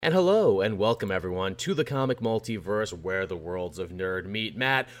And hello, and welcome everyone to the comic multiverse where the worlds of nerd meet.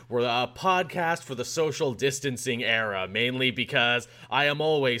 Matt, we're a podcast for the social distancing era, mainly because I am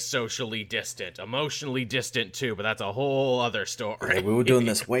always socially distant, emotionally distant too, but that's a whole other story. Yeah, we were doing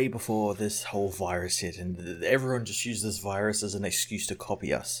this way before this whole virus hit, and everyone just used this virus as an excuse to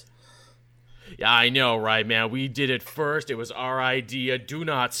copy us. Yeah, I know, right, man? We did it first. It was our idea. Do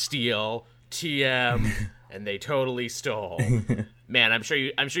not steal. TM. And they totally stole. Man, I'm sure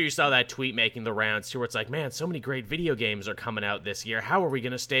you saw that tweet making the rounds too, where it's like, man, so many great video games are coming out this year. How are we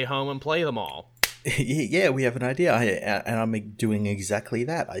going to stay home and play them all? Yeah, we have an idea, and I'm doing exactly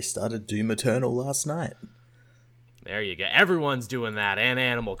that. I started Doom Eternal last night. There you go. Everyone's doing that, and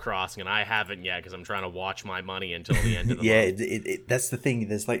Animal Crossing, and I haven't yet because I'm trying to watch my money until the end of the month. Yeah, that's the thing.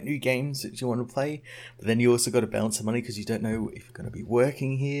 There's like new games that you want to play, but then you also got to balance the money because you don't know if you're going to be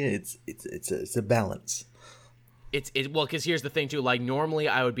working here. It's a balance. Well, because here's the thing too, like normally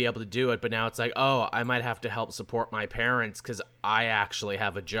I would be able to do it, but now it's like, oh, I might have to help support my parents because I actually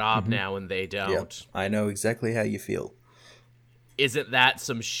have a job now and they don't. Yep. I know exactly how you feel. Isn't that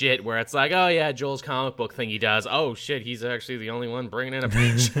some shit where it's like, oh yeah, Joel's comic book thing he does, oh shit, he's actually the only one bringing in a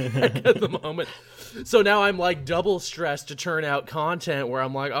paycheck at the moment. So now I'm like double stressed to turn out content where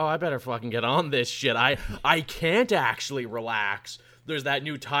I'm like, oh, I better fucking get on this shit. I can't actually relax. There's that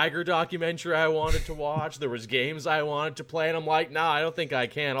new Tiger documentary I wanted to watch. There was games I wanted to play, and I'm like, nah, I don't think I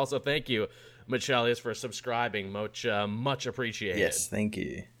can. Also, thank you, Michelius, for subscribing. Much appreciated. Yes, thank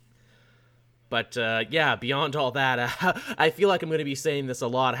you. But, yeah, beyond all that, I feel like I'm going to be saying this a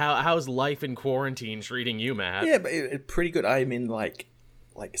lot. How's life in quarantine treating you, Matt? Yeah, but pretty good. I'm in, like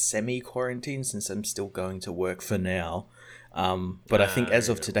semi-quarantine since I'm still going to work for now. But I think as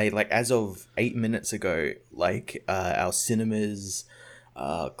of today, like as of 8 minutes ago, like our cinemas,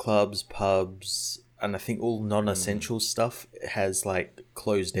 clubs, pubs, and I think all non-essential stuff has like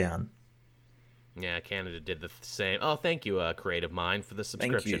closed down. Yeah, Canada did the same. Oh, thank you, Creative Mind, for the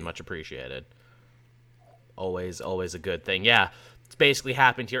subscription. Much appreciated. Always a good thing. Yeah, it's basically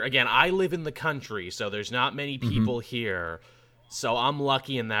happened here. Again, I live in the country, so there's not many people here. So I'm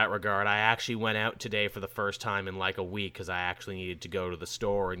lucky in that regard. I actually went out today for the first time in like a week because I actually needed to go to the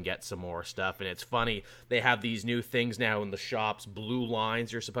store and get some more stuff. And it's funny, they have these new things now in the shops, blue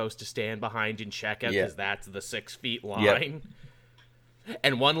lines you're supposed to stand behind and check out because that's the 6 feet line. Yep.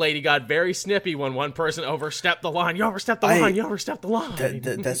 And one lady got very snippy when one person overstepped the line. You overstepped the line. You overstepped the line.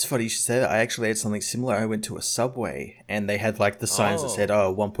 That's funny you should say that. I actually had something similar. I went to a Subway and they had like the signs that said,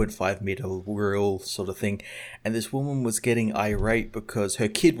 1.5 meter rule sort of thing. And this woman was getting irate because her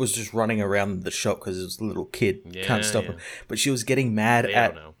kid was just running around the shop because it was a little kid. Can't stop him. But she was getting mad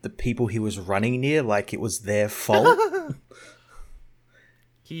at the people he was running near like it was their fault.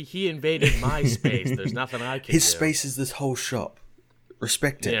 He invaded my space. There's nothing I can do. His space is this whole shop.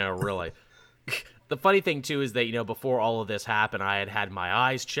 Respect it. Yeah, really. The funny thing, too, is that, you know, before all of this happened, I had my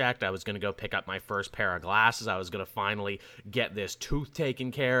eyes checked. I was going to go pick up my first pair of glasses. I was going to finally get this tooth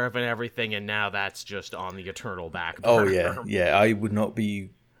taken care of and everything, and now that's just on the eternal back burner. Oh, yeah. Yeah, I would not be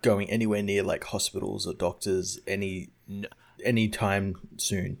going anywhere near, like, hospitals or doctors any time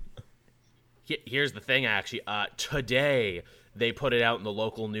soon. Here's the thing, actually. Today, they put it out in the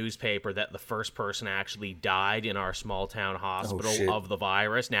local newspaper that the first person actually died in our small town hospital of the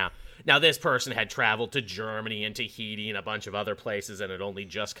virus. Now this person had traveled to Germany and Tahiti and a bunch of other places and had only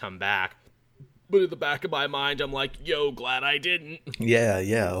just come back. But in the back of my mind, I'm like, yo, glad I didn't. Yeah.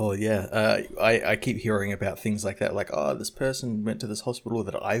 Oh, yeah. I keep hearing about things like that. Like, oh, this person went to this hospital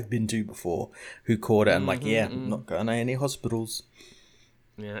that I've been to before who caught it. I'm like, I'm not going to any hospitals.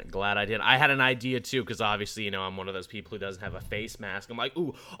 Yeah, glad I did. I had an idea, too, because obviously, you know, I'm one of those people who doesn't have a face mask. I'm like,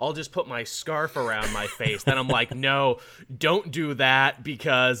 ooh, I'll just put my scarf around my face. Then I'm like, no, don't do that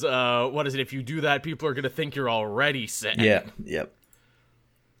because, what is it? If you do that, people are going to think you're already sick. Yeah, yep.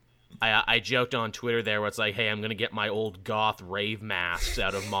 I joked on Twitter there where it's like, hey, I'm going to get my old goth rave masks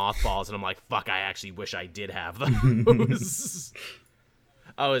out of mothballs. And I'm like, fuck, I actually wish I did have those.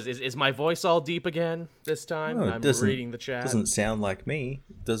 Oh, is my voice all deep again this time? No, I'm reading the chat. Doesn't sound like me.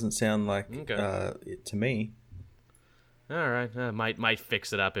 Doesn't sound like it to me. All right, might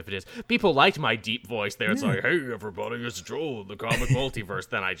fix it up if it is. People liked my deep voice there. It's like, hey, everybody, it's Joel, the comic multiverse.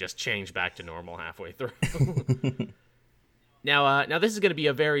 Then I just changed back to normal halfway through. Now this is going to be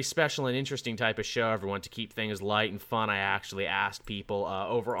a very special and interesting type of show, everyone. To keep things light and fun, I actually asked people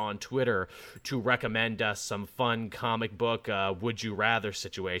over on Twitter to recommend us some fun comic book would you rather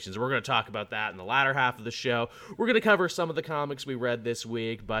situations. We're going to talk about that in the latter half of the show. We're going to cover some of the comics we read this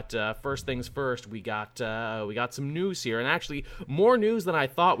week, but first things first, we got some news here, and actually more news than I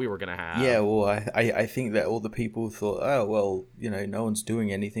thought we were going to have. Yeah, well, I think that all the people thought, oh well, no one's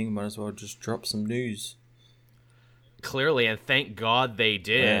doing anything, might as well just drop some news. Clearly, and thank God they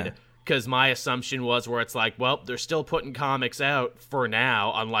did, because my assumption was where it's like, well, they're still putting comics out for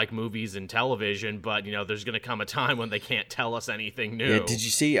now, unlike movies and television, but, there's going to come a time when they can't tell us anything new. Yeah, did you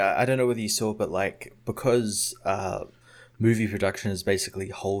see, I don't know whether you saw, but, because movie production has basically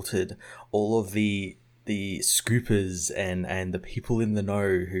halted, all of the scoopers and the people in the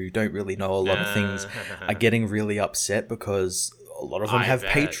know who don't really know a lot of things are getting really upset because a lot of them have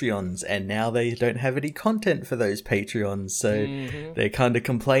Patreons, and now they don't have any content for those Patreons, so they're kind of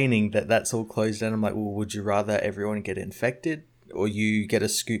complaining that that's all closed down. I'm like, well, would you rather everyone get infected, or you get a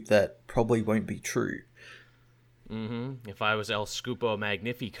scoop that probably won't be true? If I was El Scupo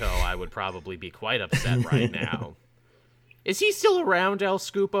Magnifico, I would probably be quite upset right now. Is he still around, El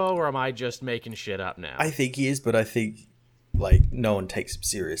Scupo, or am I just making shit up now? I think he is, but I think, no one takes him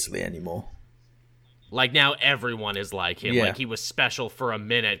seriously anymore. Now everyone is like him. Yeah. He was special for a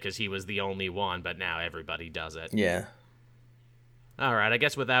minute because he was the only one, but now everybody does it. Yeah. All right, I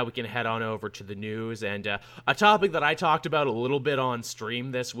guess with that, we can head on over to the news, and a topic that I talked about a little bit on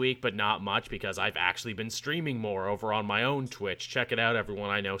stream this week, but not much because I've actually been streaming more over on my own Twitch. Check it out, everyone.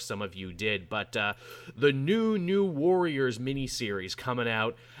 I know some of you did, but the new Warriors miniseries coming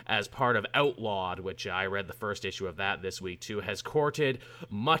out as part of Outlawed, which I read the first issue of that this week too, has courted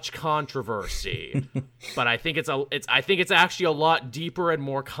much controversy. But I think it's actually a lot deeper and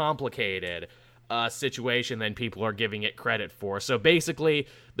more complicated situation than people are giving it credit for. So basically,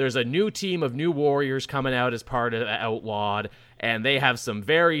 there's a new team of new warriors coming out as part of Outlawed, and they have some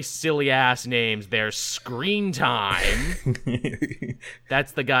very silly-ass names. There's Screen Time.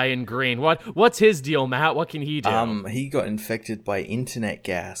 That's the guy in green. What's his deal, Matt? What can he do? He got infected by internet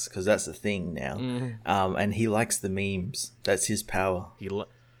gas, because that's a thing now. And he likes the memes. That's his power.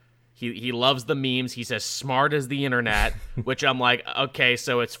 He loves the memes. He's as smart as the internet, which I'm like, okay,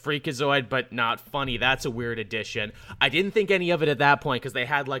 so it's Freakazoid, but not funny. That's a weird addition. I didn't think any of it at that point because they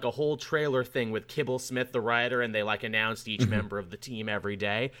had a whole trailer thing with Kibble Smith, the writer, and they announced each member of the team every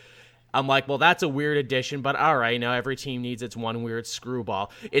day. I'm like, well, that's a weird addition, but all right, every team needs its one weird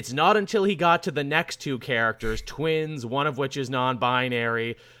screwball. It's not until he got to the next two characters, twins, one of which is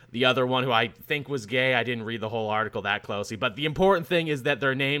non-binary, the other one who I think was gay. I didn't read the whole article that closely, but the important thing is that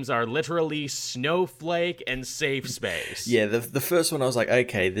their names are literally Snowflake and Safe Space. Yeah, the first one I was like,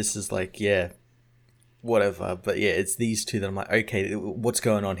 okay, this is whatever, but yeah, it's these two that I'm like, okay, what's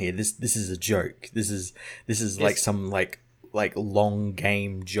going on here? This is a joke. This is some long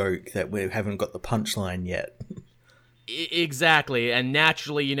game joke that we haven't got the punchline yet. Exactly, and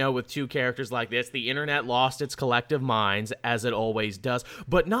naturally, with two characters like this, the internet lost its collective minds, as it always does,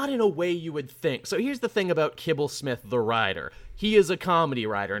 but not in a way you would think. So here's the thing about Kibble Smith, the writer. He is a comedy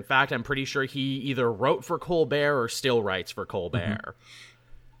writer. In fact, I'm pretty sure he either wrote for Colbert or still writes for Colbert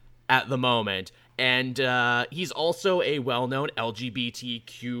at the moment. And he's also a well-known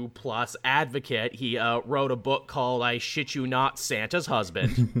LGBTQ plus advocate. He wrote a book called I Shit You Not, Santa's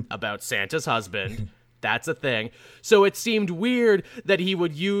Husband, about Santa's husband. That's a thing. So it seemed weird that he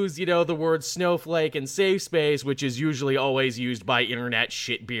would use, the word snowflake and safe space, which is usually always used by internet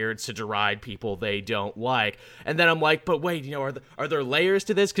shitbeards to deride people they don't like. And then I'm like, but wait, are there layers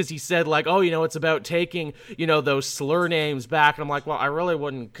to this? Because he said it's about taking, those slur names back. And I'm like, well, I really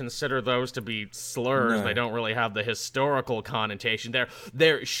wouldn't consider those to be slurs. No. They don't really have the historical connotation. They're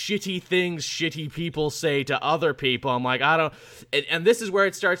shitty things shitty people say to other people. I'm like, I don't. And this is where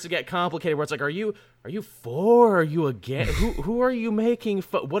it starts to get complicated, where it's like, Are you for? Are you against? Who are you making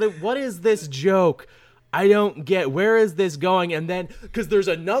fun? What is this joke? I don't get. Where is this going? And then, because there's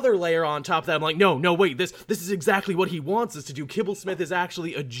another layer on top of that, I'm like, no, wait, this is exactly what he wants us to do. Kibble Smith is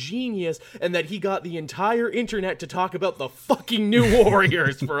actually a genius, and that he got the entire internet to talk about the fucking New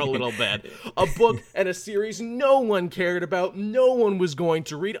Warriors for a little bit. A book and a series no one cared about, no one was going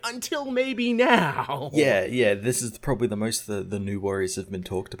to read until maybe now. Yeah, this is probably the most the New Warriors have been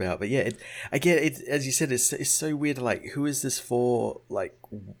talked about. But yeah, as you said, it's so weird. Who is this for?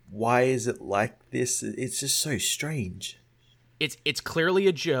 Why is it like this? It's just so strange. it's clearly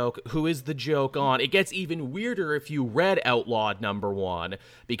a joke. Who is the joke on? It gets even weirder if you read Outlawed #1,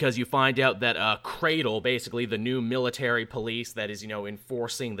 because you find out that Cradle, basically the new military police that is,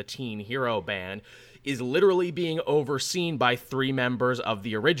 enforcing the teen hero ban, is literally being overseen by 3 members of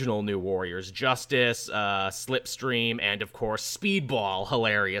the original New Warriors: Justice, Slipstream, and of course Speedball,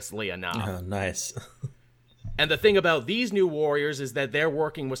 hilariously enough. Oh, nice. And the thing about these New Warriors is that they're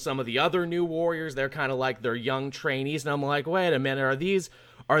working with some of the other New Warriors. They're kind of like their young trainees. And I'm like, wait a minute,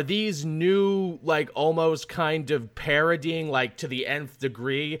 are these new, like, almost kind of parodying, like, to the nth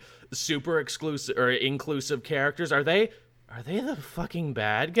degree, super exclusive or inclusive characters? Are they the fucking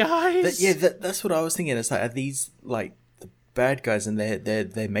bad guys? That's what I was thinking. It's like, are these, like, the bad guys, and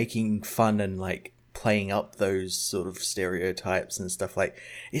they're making fun and, like, playing up those sort of stereotypes and stuff? Like,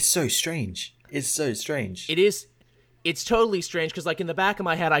 it's so strange. It's so strange. It is. It's totally strange, because, like, in the back of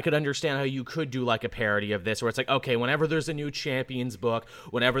my head, I could understand how you could do, like, a parody of this, where it's like, okay, whenever there's a new Champions book,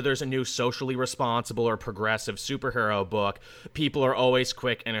 whenever there's a new socially responsible or progressive superhero book, people are always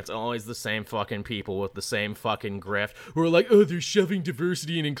quick, and it's always the same fucking people with the same fucking grift, who are like, oh, they're shoving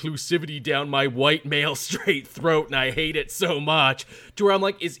diversity and inclusivity down my white male straight throat, and I hate it so much. To where I'm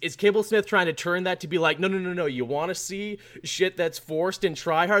like, is Kibble Smith trying to turn that to be like, no, you want to see shit that's forced and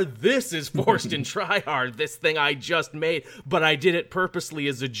try hard? This is forced and try hard, this thing I just made, but I did it purposely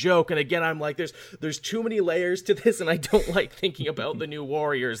as a joke. And again, I'm like, there's too many layers to this, and I don't like thinking about the New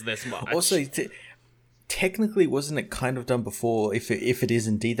Warriors this much. Also, technically, wasn't it kind of done before? If it is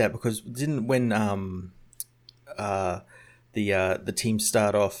indeed that, because didn't when the team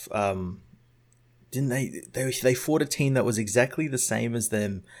start off, didn't they fought a team that was exactly the same as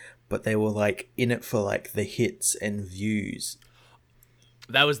them, but they were like in it for like the hits and views.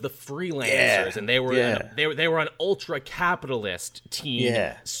 That was the Freelancers, and they were an ultra capitalist team.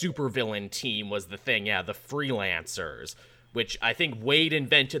 Supervillain team was the thing. Yeah, the Freelancers, which I think Wade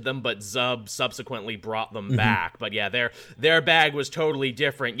invented them, but Zub subsequently brought them back. But yeah, their bag was totally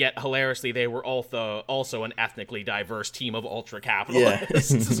different. Yet hilariously, they were also an ethnically diverse team of ultra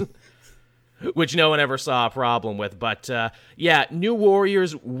capitalists. Which no one ever saw a problem with. But New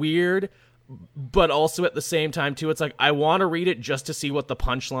Warriors, weird. But also at the same time, too, it's like, I want to read it just to see what the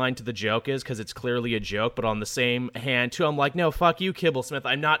punchline to the joke is, because it's clearly a joke. But on the same hand, too, I'm like, no, fuck you, Kibblesmith.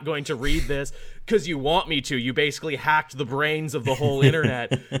 I'm not going to read this because you want me to. You basically hacked the brains of the whole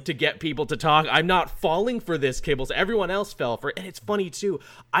internet to get people to talk. I'm not falling for this, Kibbles. Everyone else fell for it. And it's funny, too.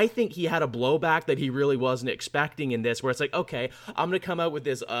 I think he had a blowback that he really wasn't expecting in this, where it's like, okay, I'm going to come out with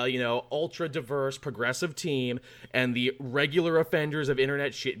this, ultra-diverse, progressive team, and the regular offenders of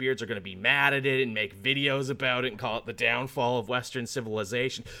internet shitbeards are going to be mad at it and make videos about it and call it the downfall of Western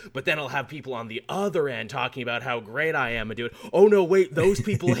civilization. But then I'll have people on the other end talking about how great I am and do it. Oh no, wait, those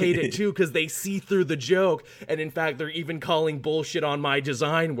people hate it too because they see through the joke. And in fact, they're even calling bullshit on my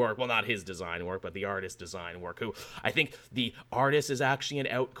design work. Well, not his design work, but the artist's design work, who I think the artist is actually an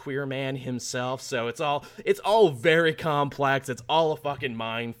out queer man himself. So it's all very complex. It's all a fucking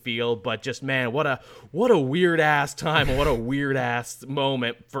minefield. But just, man, what a weird ass time and what a weird ass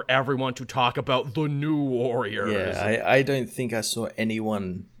moment for everyone to talk about the New Warriors. Yeah, I don't think I saw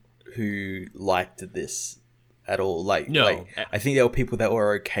anyone who liked this at all. Like, no. I think there were people that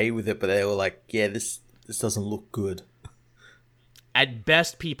were okay with it, but they were like, yeah, this doesn't look good. At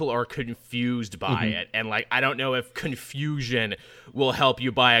best, people are confused by it. And, like, I don't know if confusion will help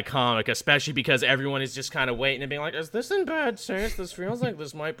you buy a comic, especially because everyone is just kind of waiting and being like, is this in bad taste? This feels like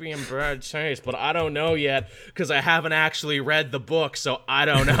this might be in bad taste, but I don't know yet because I haven't actually read the book, so I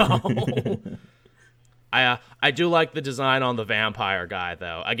don't know. I do like the design on the vampire guy,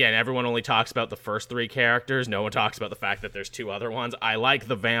 though. Again, everyone only talks about the first 3 characters. No one talks about the fact that there's 2 other ones. I like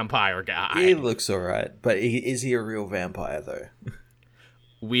the vampire guy. He looks alright, but is he a real vampire, though?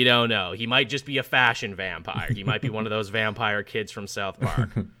 We don't know. He might just be a fashion vampire. He might be one of those vampire kids from South Park.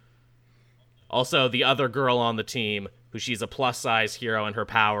 Also, the other girl on the team, who she's a plus-size hero, and her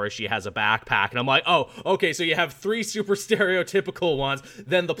power is she has a backpack. And I'm like, oh, okay, so you have 3 super stereotypical ones,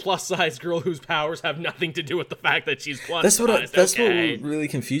 then the plus-size girl whose powers have nothing to do with the fact that she's plus-sized. That's what really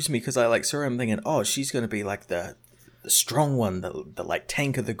confused me, because I saw her, I'm thinking, oh, she's going to be like the strong one, the like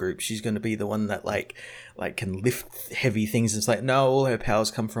tank of the group. She's going to be the one that like can lift heavy things. It's like, no, all her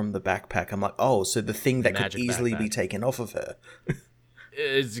powers come from the backpack. I'm like, oh, so the thing that could easily be taken off of her.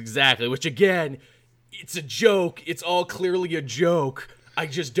 It's exactly, which again, it's a joke. It's all clearly a joke. I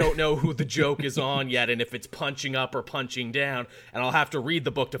just don't know who the joke is on yet, and if it's punching up or punching down, and I'll have to read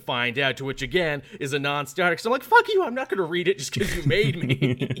the book to find out, to which, again, is a non-starter, because I'm like, fuck you, I'm not going to read it just because you made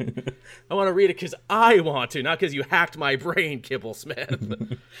me. I want to read it because I want to, not because you hacked my brain,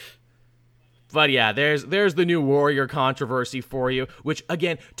 Kibblesmith. But yeah, there's the new Warrior controversy for you, which,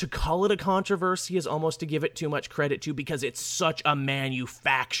 again, to call it a controversy is almost to give it too much credit to, because it's such a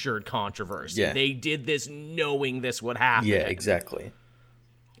manufactured controversy. Yeah. They did this knowing this would happen. Yeah, exactly.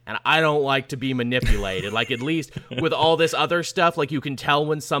 And I don't like to be manipulated. Like, at least with all this other stuff, like, you can tell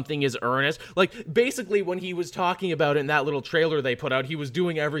when something is earnest. Like, basically, when he was talking about it in that little trailer they put out, he was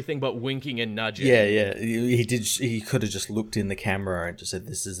doing everything but winking and nudging. Yeah. He could have just looked in the camera and just said,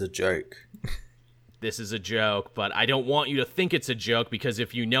 "This is a joke." This is a joke, but I don't want you to think it's a joke, because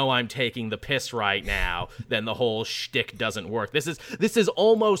if you know I'm taking the piss right now, then the whole shtick doesn't work. This is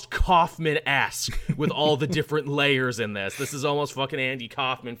almost Kaufman-esque with all the different layers in this. This is almost fucking Andy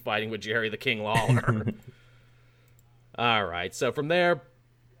Kaufman fighting with Jerry the King Lawler. All right, so from there,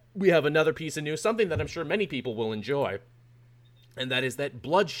 we have another piece of news, something that I'm sure many people will enjoy. And that is that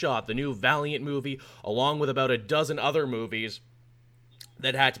Bloodshot, the new Valiant movie, along with about a dozen other movies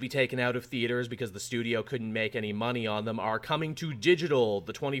that had to be taken out of theaters because the studio couldn't make any money on them, are coming to digital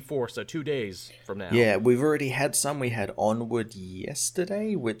the 24th, so 2 days from now. Yeah, we've already had some. We had Onward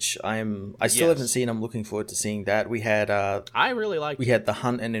yesterday, which I still haven't seen. I'm looking forward to seeing that. We had I really liked we had The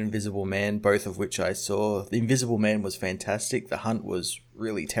Hunt and Invisible Man, both of which I saw. The Invisible Man was fantastic. The Hunt was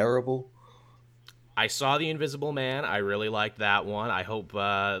really terrible. I saw The Invisible Man. I really liked that one. I hope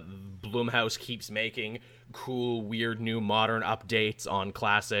Blumhouse keeps making cool, weird, new, modern updates on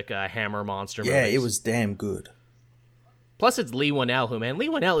classic Hammer monster movies. Yeah, it was damn good. Plus, it's Leigh Whannell, Leigh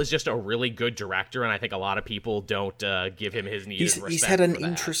Whannell is just a really good director, and I think a lot of people don't give him his needed respect. He's had an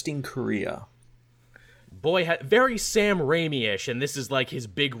interesting career. Boy, very Sam Raimi-ish, and this is like his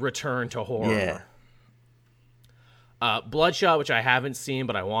big return to horror. Yeah. Bloodshot, which I haven't seen,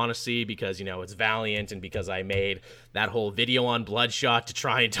 but I want to see because, it's Valiant, and because I made that whole video on Bloodshot to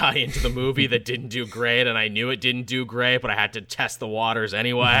try and tie into the movie that didn't do great, and I knew it didn't do great, but I had to test the waters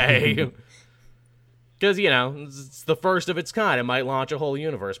anyway. Because, it's the first of its kind. It might launch a whole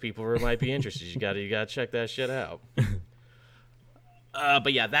universe. People might be interested. You gotta check that shit out.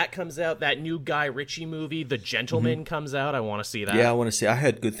 But yeah, that comes out. That new Guy Ritchie movie, The Gentleman, comes out. I want to see that. Yeah, I want to see. I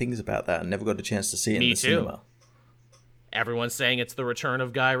heard good things about that and never got a chance to see it in the cinema. Everyone's saying it's the return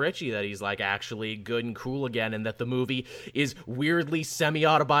of Guy Ritchie, that he's like actually good and cool again, and that the movie is weirdly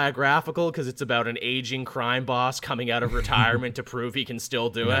semi-autobiographical because it's about an aging crime boss coming out of retirement to prove he can still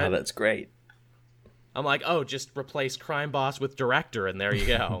do it. That's great. I'm like, oh, just replace crime boss with director, and there you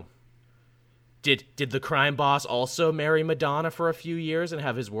go. Did the crime boss also marry Madonna for a few years and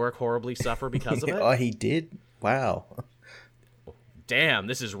have his work horribly suffer because of it? Oh, he did? Wow. Damn,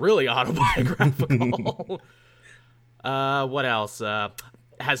 this is really autobiographical. What else?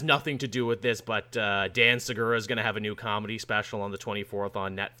 Has nothing to do with this, but Dan Segura is going to have a new comedy special on the 24th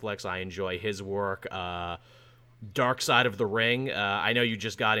on Netflix. I enjoy his work. Dark Side of the Ring. I know you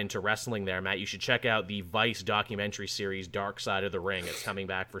just got into wrestling there, Matt. You should check out the Vice documentary series Dark Side of the Ring. It's coming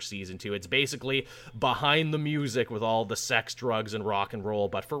back for season 2. It's basically behind the music with all the sex, drugs, and rock and roll,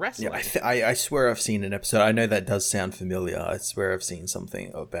 but for wrestling. Yeah, I swear I've seen an episode. I know that does sound familiar. I swear I've seen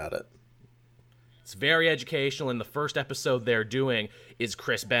something about it. It's very educational, and the first episode they're doing is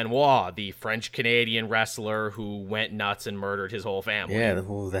Chris Benoit, the French-Canadian wrestler who went nuts and murdered his whole family. Yeah,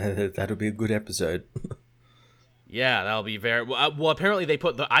 well, that'll be a good episode. Yeah, that'll be very... Well, apparently they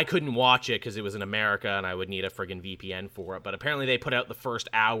put I couldn't watch it because it was in America, and I would need a friggin' VPN for it, but apparently they put out the first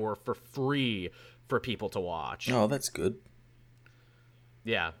hour for free for people to watch. Oh, that's good.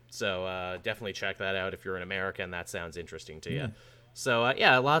 Yeah, so definitely check that out if you're in America and that sounds interesting to you. So,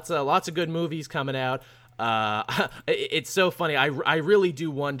 yeah, lots of good movies coming out. It's so funny. I really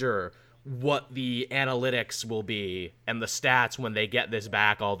do wonder what the analytics will be and the stats when they get this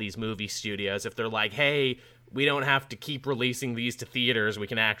back, all these movie studios. If they're like, hey, we don't have to keep releasing these to theaters. We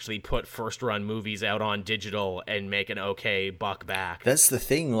can actually put first-run movies out on digital and make an okay buck back. That's the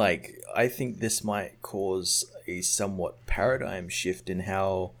thing. Like, I think this might cause a somewhat paradigm shift in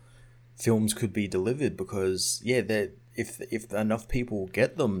how films could be delivered because, yeah, if enough people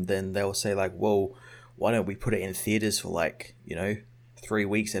get them, then they'll say like, well, why don't we put it in theaters for 3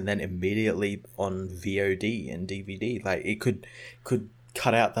 weeks and then immediately on VOD and DVD? Like it could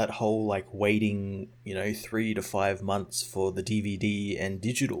cut out that whole waiting 3 to 5 months for the DVD and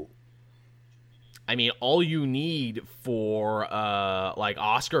digital. I mean, all you need for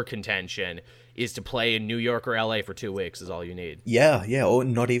Oscar contention is to play in New York or LA for 2 weeks is all you need. Yeah, or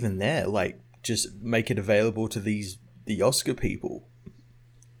not even there. Just make it available to the Oscar people.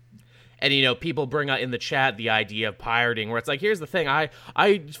 And, people bring out in the chat the idea of pirating, where it's like, here's the thing. I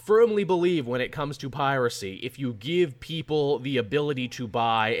firmly believe when it comes to piracy, if you give people the ability to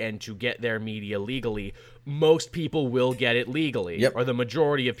buy and to get their media legally, most people will get it legally, or the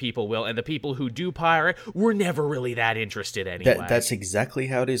majority of people will, and the people who do pirate were never really that interested anyway. That's exactly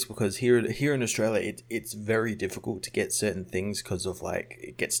how it is, because here in Australia, it's very difficult to get certain things because of, like,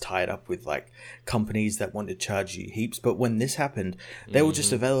 it gets tied up with, like, companies that want to charge you heaps. But when this happened, they were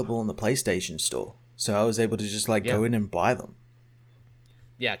just available on the PlayStation Store, so I was able to just, like, go in and buy them.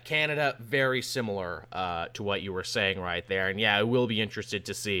 Yeah, Canada, very similar to what you were saying right there. And yeah, I will be interested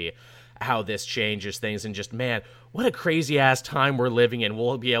to see how this changes things. And just, man, what a crazy-ass time we're living in.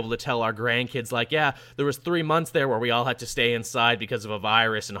 We'll be able to tell our grandkids, like, yeah, there was 3 months there where we all had to stay inside because of a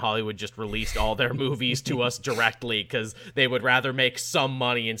virus, and Hollywood just released all their movies to us directly because they would rather make some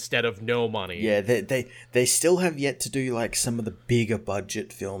money instead of no money. Yeah, they still have yet to do, like, some of the bigger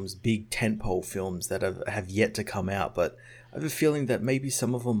budget films, big tentpole films that have yet to come out, but I have a feeling that maybe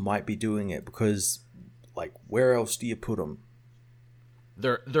some of them might be doing it because, like, where else do you put them?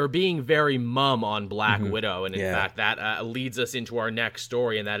 They're being very mum on Black Widow, and in fact, that leads us into our next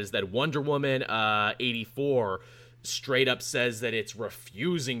story, and that is that Wonder Woman 84 straight up says that it's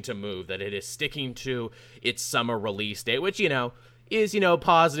refusing to move, that it is sticking to its summer release date, which, is,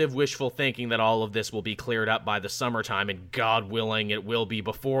 positive wishful thinking that all of this will be cleared up by the summertime, and God willing, it will be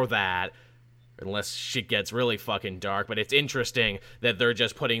before that, unless shit gets really fucking dark. But it's interesting that they're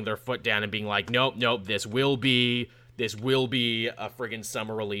just putting their foot down and being like, nope, this will be a friggin'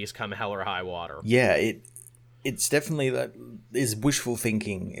 summer release come hell or high water. Yeah, it's definitely that is wishful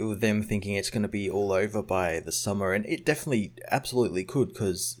thinking, with them thinking it's going to be all over by the summer, and it definitely absolutely could,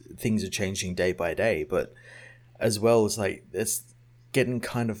 because things are changing day by day. But as well as, like, it's getting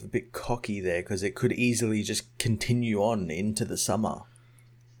kind of a bit cocky there, because it could easily just continue on into the summer.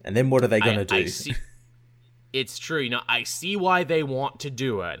 And then what are they going to do? It's true. I see why they want to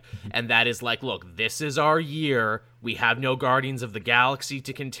do it. And that is like, look, this is our year. We have no Guardians of the Galaxy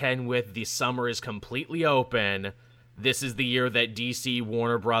to contend with. The summer is completely open. This is the year that DC,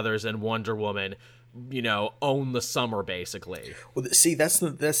 Warner Brothers, and Wonder Woman, own the summer, basically. Well, see, that's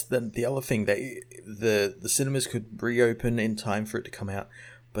the other thing. That the cinemas could reopen in time for it to come out,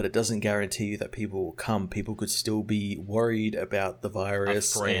 but it doesn't guarantee you that people will come. People could still be worried about the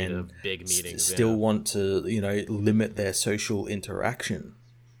virus, afraid of big meetings, still want to, limit their social interaction.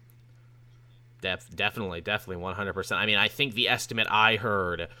 Definitely, 100%. I mean, I think the estimate I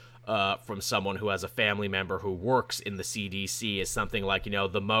heard from someone who has a family member who works in the CDC is something like,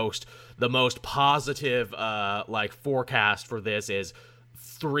 the most positive forecast for this is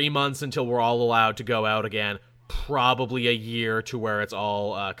 3 months until we're all allowed to go out again. Probably a year to where it's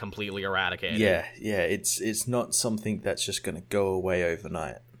all completely eradicated. Yeah, it's not something that's just going to go away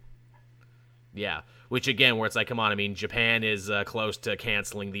overnight. Yeah, which again, where it's like, come on, I mean, Japan is close to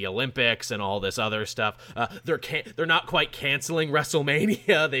canceling the Olympics and all this other stuff. They're not quite canceling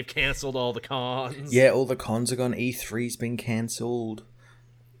WrestleMania. They've canceled all the cons. Yeah, all the cons are gone. E3's been cancelled.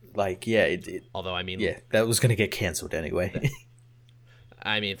 Like, yeah, although, I mean, yeah, that was going to get cancelled anyway.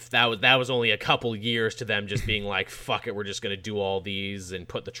 I mean, that was only a couple years to them just being like, fuck it, we're just going to do all these and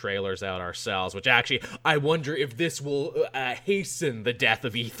put the trailers out ourselves, which actually, I wonder if this will hasten the death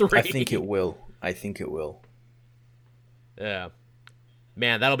of E3. I think it will. Yeah.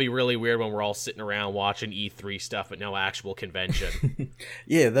 Man, that'll be really weird when we're all sitting around watching E3 stuff but no actual convention.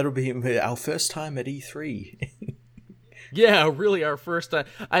 Yeah, that'll be our first time at E3. Yeah, really, our first time.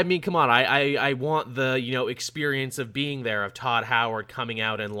 I mean, come on, I want the, experience of being there, of Todd Howard coming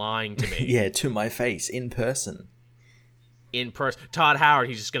out and lying to me. Yeah, to my face, in person. Todd Howard,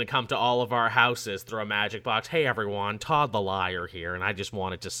 he's just going to come to all of our houses through a magic box. Hey, everyone, Todd the Liar here, and I just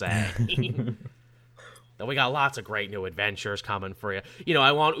wanted to say... We got lots of great new adventures coming for you.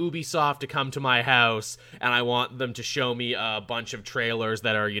 I want Ubisoft to come to my house, and I want them to show me a bunch of trailers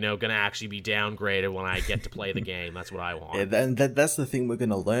that are, going to actually be downgraded when I get to play the game. That's what I want. Yeah, and that's the thing we're going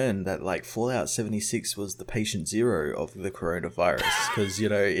to learn, that, like, Fallout 76 was the patient zero of the coronavirus, because,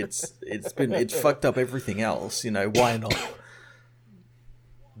 it's fucked up everything else. Why not?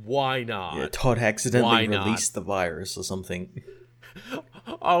 Why not? Yeah, Todd accidentally released the virus or something.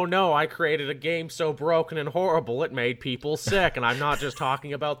 Oh no, I created a game so broken and horrible it made people sick, and I'm not just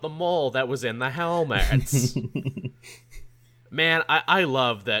talking about the mole that was in the helmets. Man, I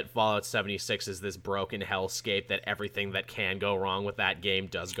love that Fallout 76 is this broken hellscape, that everything that can go wrong with that game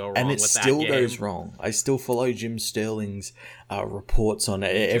does go wrong with that game. And it still goes wrong. I still follow Jim Sterling's reports on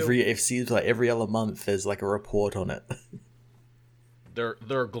it. It seems like every other month there's like a report on it.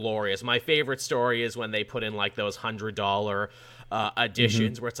 They're glorious. My favorite story is when they put in like those $100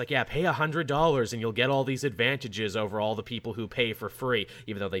 editions where it's like, yeah, pay $100 and you'll get all these advantages over all the people who pay for free,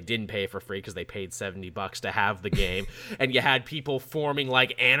 even though they didn't pay for free because they paid $70 to have the game. And you had people forming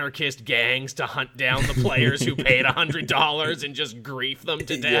like anarchist gangs to hunt down the players who paid $100 and just grief them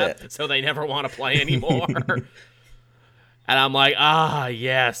to death so they never want to play anymore. And I'm like,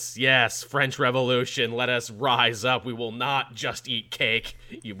 yes, French Revolution, let us rise up. We will not just eat cake,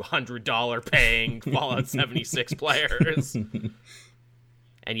 you $100 paying Fallout 76 players.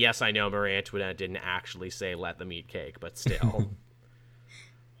 And yes, I know Marie Antoinette didn't actually say let them eat cake, but still.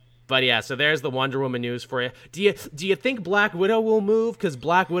 But yeah, so there's the Wonder Woman news for you. Do you think Black Widow will move? Because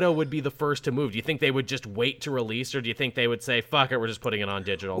Black Widow would be the first to move. Do you think they would just wait to release, or do you think they would say, fuck it, we're just putting it on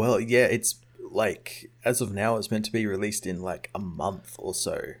digital? Well, yeah, it's like, as of now, it's meant to be released in like a month or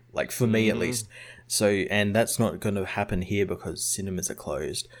so, like for me at least. So, and that's not going to happen here because cinemas are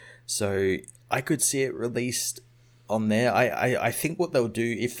closed. So I could see it released on there. I think what they'll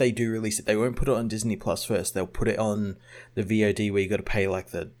do, if they do release it, they won't put it on Disney Plus first. They'll put it on the VOD where you got to pay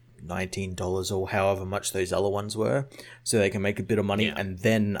like the $19 or however much those other ones were, so they can make a bit of money, and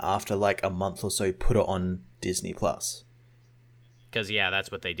then after like a month or so put it on Disney Plus. Because,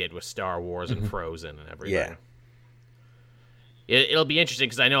 that's what they did with Star Wars and Frozen and everything. It'll be interesting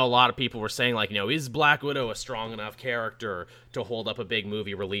because I know a lot of people were saying, like, is Black Widow a strong enough character to hold up a big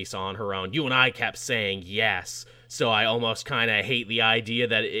movie release on her own? You and I kept saying yes, so I almost kind of hate the idea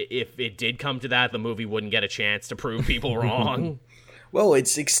that if it did come to that, the movie wouldn't get a chance to prove people wrong. Well,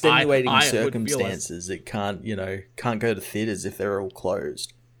 it's extenuating circumstances. It can't go to theaters if they're all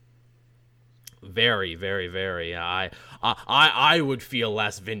closed. Very, very, very. I would feel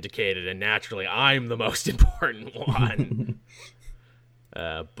less vindicated, and naturally, I'm the most important one.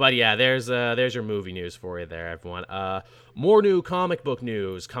 But yeah, there's your movie news for you there, everyone. More new comic book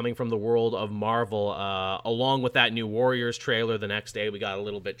news coming from the world of Marvel. Along with that new Warriors trailer, the next day we got a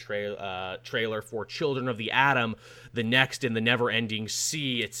little bit trailer for Children of the Atom, the next in the never-ending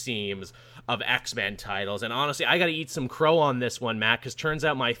sea, it seems, of X-Men titles. And honestly, I gotta eat some crow on this one, Matt, because turns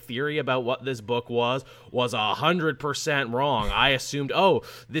out my theory about what this book was 100% wrong. I assumed,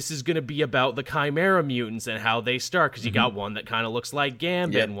 this is gonna be about the Chimera mutants and how they start, because you got one that kind of looks like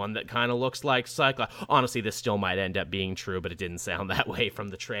Gambit and one that kind of looks like Cyclops. Honestly, this still might end up being true, but it didn't sound that way from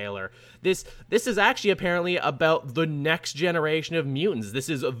the trailer. This is actually apparently about the next generation of mutants. This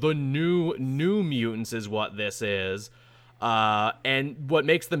is the new mutants is what this is. And what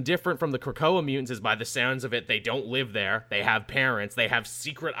makes them different from the Krakoa mutants is, by the sounds of it, they don't live there. They have parents. They have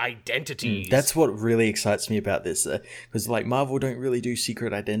secret identities. That's what really excites me about this, because like Marvel don't really do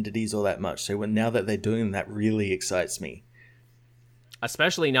secret identities all that much. So now that they're doing them, that really excites me.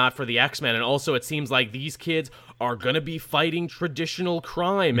 Especially not for the X-Men. And also, it seems like these kids are going to be fighting traditional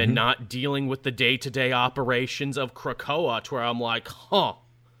crime and not dealing with the day-to-day operations of Krakoa, to where I'm like,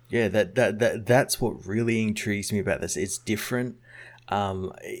 Yeah, that's what really intrigues me about this. It's different.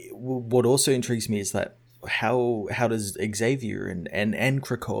 What also intrigues me is that how does Xavier and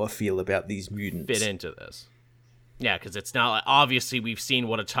Krakoa feel about these mutants? Fit into this. Yeah, because it's not... Obviously, we've seen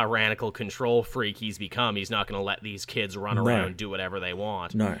what a tyrannical control freak he's become. He's not going to let these kids run around and do whatever they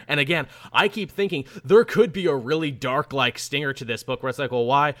want. No. And again, I keep thinking there could be a really dark, like, stinger to this book where it's like, well,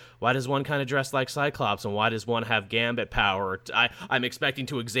 why does one kind of dress like Cyclops, and why does one have Gambit power? I'm expecting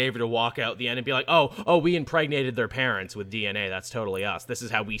Xavier to walk out the end and be like, oh, we impregnated their parents with DNA. That's totally us. This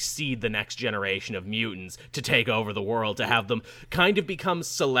is how we seed the next generation of mutants to take over the world, to have them kind of become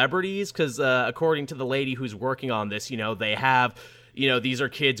celebrities, because according to the lady who's working on this, they have, these are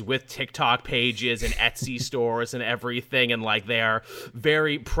kids with TikTok pages and Etsy stores and everything, and like they are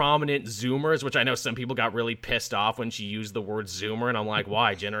very prominent Zoomers, which I know some people got really pissed off when she used the word Zoomer, and I'm like,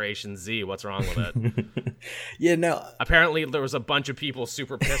 why? Generation Z, what's wrong with it? Yeah, no. Apparently there was a bunch of people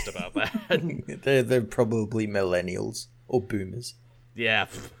super pissed about that. They're probably millennials or boomers. Yeah.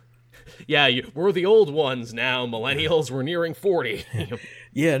 Yeah, we're the old ones now. Millennials, we're nearing 40.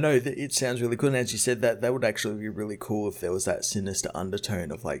 Yeah, no, it sounds really cool. And as you said, that would actually be really cool if there was that sinister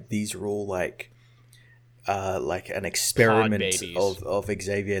undertone of like, these are all like an experiment of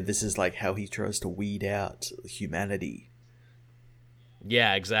Xavier. This is like how he tries to weed out humanity.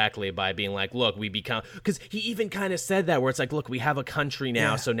 Yeah, exactly. By being like, look, we become... Because he even kind of said that, where it's like, look, we have a country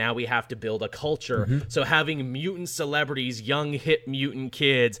now, so now we have to build a culture. So having mutant celebrities, young, hip mutant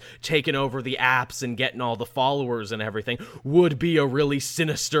kids taking over the apps and getting all the followers and everything would be a really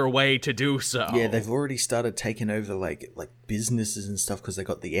sinister way to do so. Yeah, they've already started taking over, like businesses and stuff, because they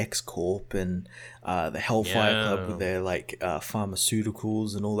got the X Corp and the Hellfire Club with their, like,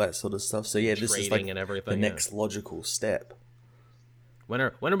 pharmaceuticals and all that sort of stuff. So, yeah, this is, like, the next logical step.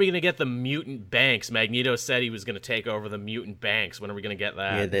 When are we gonna get the mutant banks? Magneto said he was gonna take over the mutant banks. When are we gonna get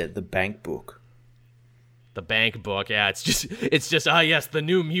that? Yeah, the bank book. The bank book, yeah, it's just yes, the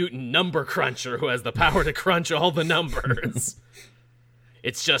new mutant number cruncher who has the power to crunch all the numbers.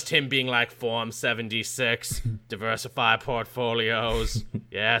 It's just him being like Form 76, diversify portfolios.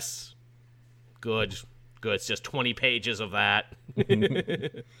 Yes. Good. It's just 20 pages of that.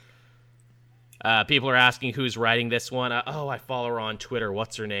 People are asking who's writing this one. I follow her on Twitter.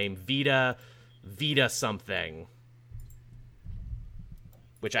 What's her name? Vita something.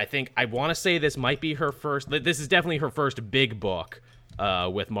 Which I want to say this might be her first. This is definitely her first big book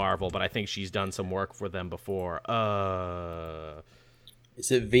with Marvel, but I think she's done some work for them before. Is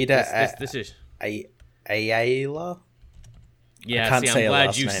it Vita? This is Ayala? Yeah, I'm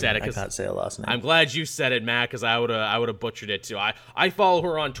glad you said it. I can't say her last name. I'm glad you said it, Matt, because I would have butchered it too. I follow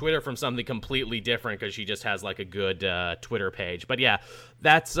her on Twitter from something completely different because she just has like a good Twitter page. But yeah,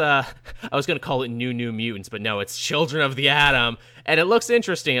 that's I was gonna call it New Mutants, but no, it's Children of the Atom, and it looks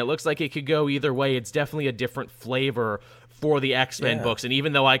interesting. It looks like it could go either way. It's definitely a different flavor for the X-Men books, and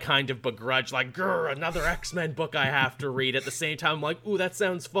even though I kind of begrudge, like, another X-Men book I have to read, at the same time, I'm like, ooh, that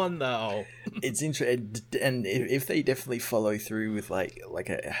sounds fun, though. It's interesting, and if they definitely follow through with,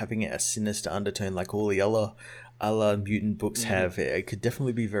 having a sinister undertone like all the other mutant books have, it could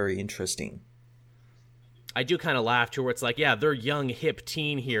definitely be very interesting. I do kind of laugh, too, where it's like, yeah, they're young, hip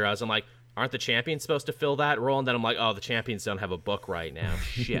teen heroes. I'm like, aren't the champions supposed to fill that role? And then I'm like, oh, the champions don't have a book right now.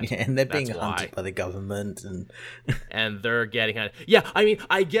 Shit. Yeah, and they're being hunted by the government. And they're getting hunted. Yeah, I mean,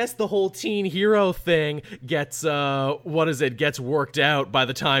 I guess the whole teen hero thing gets, gets worked out by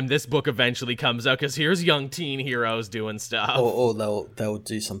the time this book eventually comes out, because here's young teen heroes doing stuff. Or they'll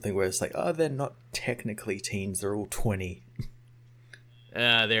do something where it's like, oh, they're not technically teens, they're all 20.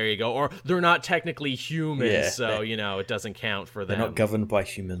 There you go. Or they're not technically humans, so, it doesn't count for them. They're not governed by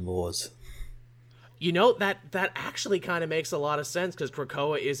human laws. That actually kind of makes a lot of sense, because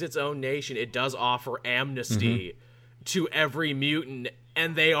Krakoa is its own nation. It does offer amnesty to every mutant,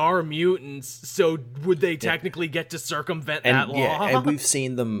 and they are mutants, so would they technically get to circumvent that law? Yeah, and we've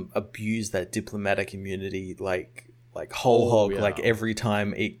seen them abuse that diplomatic immunity like whole hog. Yeah. Like, every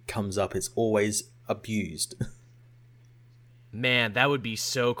time it comes up, it's always abused. Man, that would be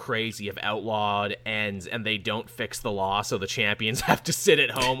so crazy if Outlawed ends and they don't fix the law, so the champions have to sit at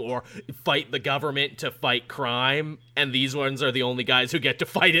home or fight the government to fight crime, and these ones are the only guys who get to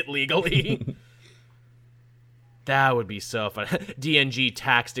fight it legally. That would be so fun. DNG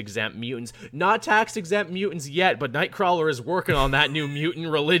tax-exempt mutants. Not tax-exempt mutants yet, but Nightcrawler is working on that new mutant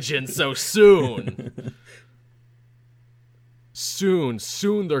religion, so soon.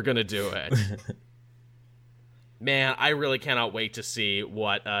 Soon they're gonna do it. Man, I really cannot wait to see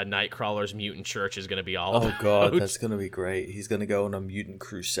what Nightcrawler's mutant church is going to be all about. Oh god, that's going to be great. He's going to go on a mutant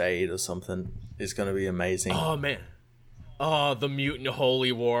crusade or something. It's going to be amazing. Oh, man. Oh, the mutant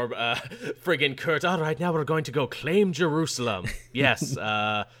holy war. Friggin' Kurt. All right, now we're going to go claim Jerusalem. Yes,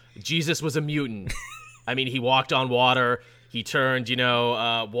 Jesus was a mutant. I mean, he walked on water. He turned,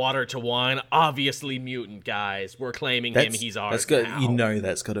 water to wine. Obviously mutant, guys. We're claiming him. He's ours now.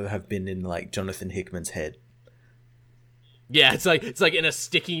 That's got to have been in, Jonathan Hickman's head. Yeah, it's like in a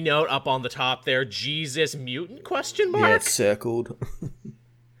sticky note up on the top there, Jesus mutant ? Yeah, it's circled.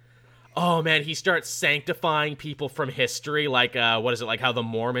 Oh man, he starts sanctifying people from history, like like how the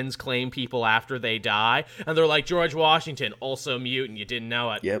Mormons claim people after they die, and they're like, George Washington, also mutant. You didn't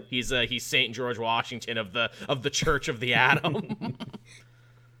know it. Yep. He's Saint George Washington of the Church of the Atom.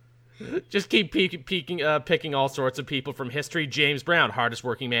 Just keep picking all sorts of people from history. James Brown, hardest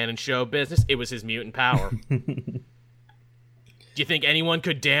working man in show business. It was his mutant power. Do you think anyone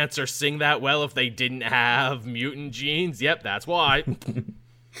could dance or sing that well if they didn't have mutant genes? Yep, that's why.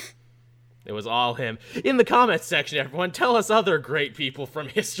 It was all him. In the comments section, everyone, tell us other great people from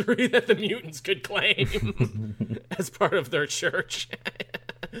history that the mutants could claim as part of their church.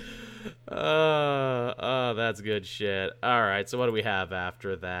 That's good shit. All right, so what do we have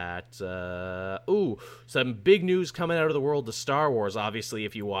after that? Some big news coming out of the world of Star Wars. Obviously,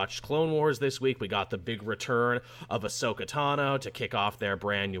 if you watched Clone Wars this week, we got the big return of Ahsoka Tano to kick off their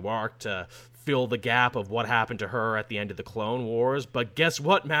brand new arc to fill the gap of what happened to her at the end of the Clone Wars. But guess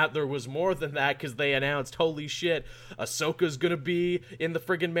what, Matt? There was more than that, because they announced, holy shit, Ahsoka's gonna be in the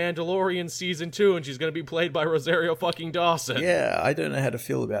friggin' Mandalorian Season 2, and she's gonna be played by Rosario fucking Dawson. Yeah, I don't know how to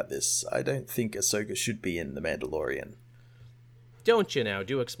feel about this. I don't think Ahsoka should be in the Mandalorian. Don't you now?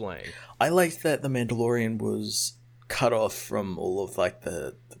 Do explain. I liked that the Mandalorian was cut off from all of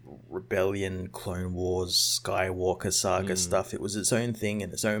the Rebellion, Clone Wars, Skywalker saga stuff. It was its own thing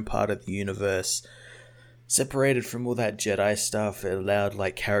and its own part of the universe. separated from all that Jedi stuff. It allowed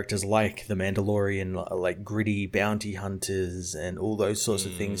like characters like the Mandalorian, like gritty bounty hunters and all those sorts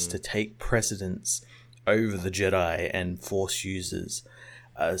of things to take precedence over the Jedi and Force users.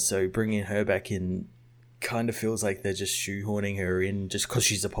 So bringing her back in kind of feels like they're just shoehorning her in just because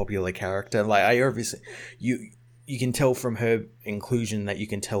she's a popular character. Like, I obviously, you can tell from her inclusion that you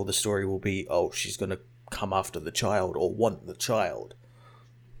can tell the story will be, oh, she's going to come after the child or want the child.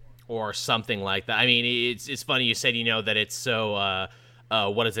 Or something like that. I mean, it's funny you said, that it's so,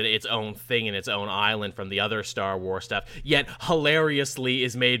 what is it, its own thing in its own island from the other Star Wars stuff, yet hilariously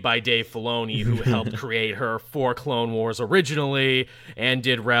is made by Dave Filoni, who helped create her for Clone Wars originally, and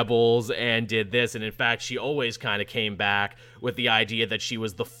did Rebels, and did this, and in fact, she always kind of came back with the idea that she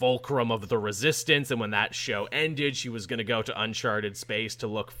was the fulcrum of the Resistance, and when that show ended, she was going to go to uncharted space to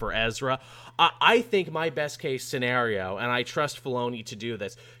look for Ezra. I think my best case scenario, and I trust Filoni to do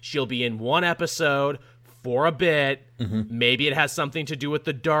this, she'll be in one episode for a bit. Maybe it has something to do with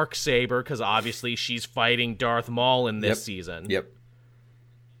the Darksaber, because obviously she's fighting Darth Maul in this season.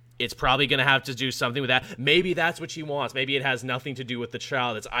 It's probably going to have to do something with that. Maybe that's what she wants. Maybe it has nothing to do with the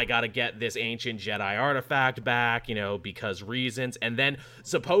child. It's, I got to get this ancient Jedi artifact back, because reasons. And then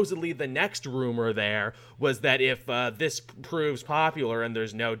supposedly the next rumor there was that if this proves popular, and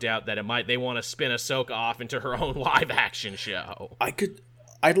there's no doubt that it might, they want to spin Ahsoka off into her own live-action show.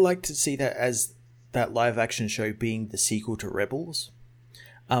 I'd like to see that as that live-action show being the sequel to Rebels.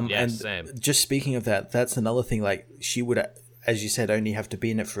 Same. Just speaking of that, that's another thing. Like, she would, as you said, only have to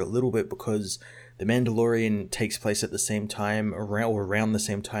be in it for a little bit because The Mandalorian takes place at the same time, around the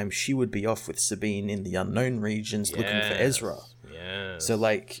same time. She would be off with Sabine in the unknown regions looking for Ezra. Yes. So,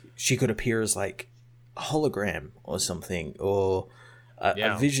 like, she could appear as, like, a hologram or something, or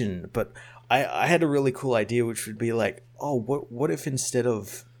a vision. But I had a really cool idea, which would be like, oh, what if instead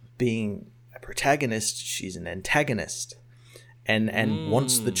of being a protagonist, she's an antagonist, and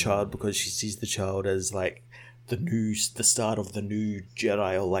wants the child because she sees the child as like the start of the new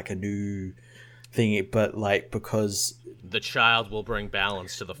Jedi, or like a new thing, but like because the child will bring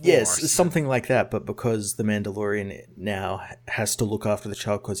balance to the Force. Yes, something like that. But because the Mandalorian now has to look after the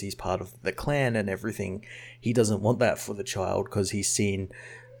child because he's part of the clan and everything, he doesn't want that for the child because he's seen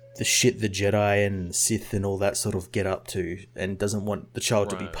the shit the Jedi and Sith and all that sort of get up to, and doesn't want the child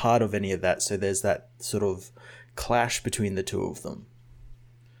to be part of any of that. So there's that sort of clash between the two of them.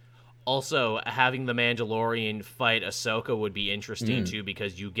 Also, having the Mandalorian fight Ahsoka would be interesting too,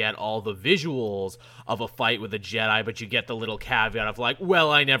 because you get all the visuals of a fight with a Jedi, but you get the little caveat of like,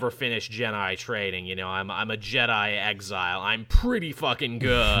 well, I never finished Jedi training, I'm a Jedi exile, I'm pretty fucking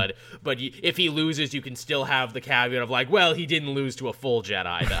good, but if he loses, you can still have the caveat of like, well, he didn't lose to a full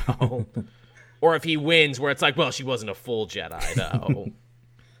Jedi though. Or if he wins, where it's like, well, she wasn't a full Jedi though.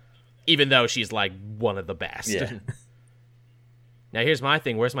 Even though she's like one of the best. Yeah. Now, here's my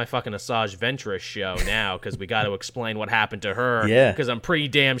thing. Where's my fucking Asajj Ventress show now? Because we got to explain what happened to her. Yeah. Because I'm pretty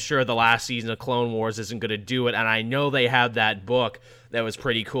damn sure the last season of Clone Wars isn't going to do it. And I know they had that book that was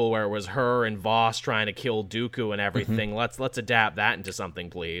pretty cool where it was her and Voss trying to kill Dooku and everything. Let's adapt that into something,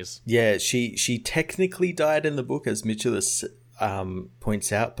 please. Yeah, she technically died in the book, as Mitchell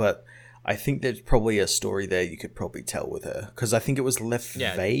points out, but I think there's probably a story there you could probably tell with her. Because I think it was left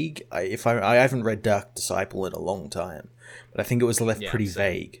vague. I haven't read Dark Disciple in a long time. But I think it was left pretty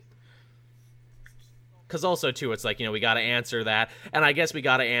vague. Because also, too, it's like, we got to answer that. And I guess we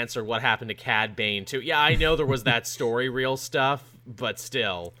got to answer what happened to Cad Bane, too. Yeah, I know there was that story reel stuff, but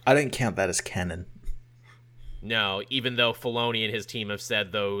still. I don't count that as canon. No, even though Filoni and his team have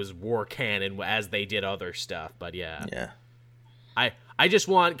said those were canon as they did other stuff. But yeah. Yeah. I just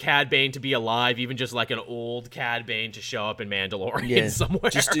want Cad Bane to be alive, even just like an old Cad Bane to show up in Mandalorian somewhere.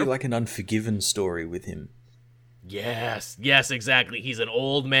 Just do like an Unforgiven story with him. Yes, exactly. He's an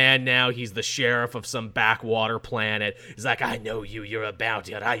old man now. He's the sheriff of some backwater planet. He's like, I know you. You're a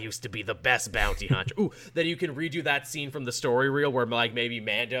bounty hunter. I used to be the best bounty hunter. Ooh, then you can redo that scene from the story reel where like maybe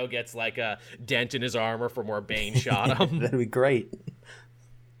Mando gets like a dent in his armor from where Bane shot him. That'd be great.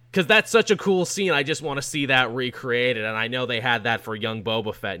 Because that's such a cool scene. I just want to see that recreated. And I know they had that for young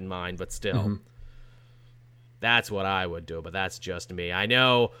Boba Fett in mind, but still. That's what I would do, but that's just me. I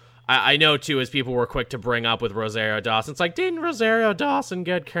know, too, as people were quick to bring up with Rosario Dawson. It's like, didn't Rosario Dawson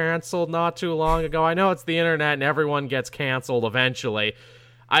get canceled not too long ago? I know it's the internet and everyone gets canceled eventually.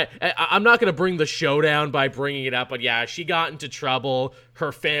 I'm not going to bring the showdown by bringing it up, but yeah, she got into trouble.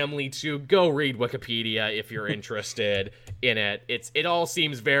 Her family, too. Go read Wikipedia if you're interested in it. It all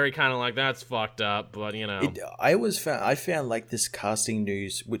seems very kind of like, that's fucked up, but, I found like this casting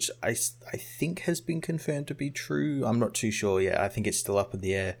news, which I think has been confirmed to be true. I'm not too sure yet. I think it's still up in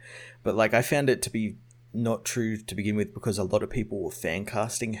the air. But like I found it to be not true to begin with, because a lot of people were fan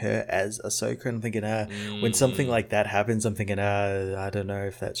casting her as Ahsoka, and I'm thinking, when something like that happens, I'm thinking, I don't know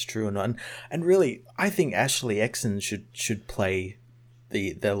if that's true or not. And really, I think Ashley Exon should play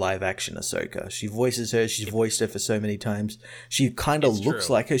the live action Ahsoka. She voices her. She's voiced her for so many times. She kind of looks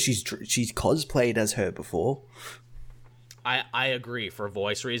like her. She's cosplayed as her before. I agree for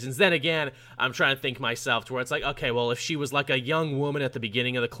voice reasons. Then again, I'm trying to think myself to where it's like, okay, well, if she was like a young woman at the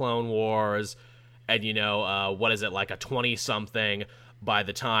beginning of the Clone Wars, and what is it, like a 20-something by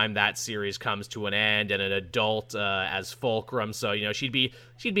the time that series comes to an end, and an adult as Fulcrum, so she'd be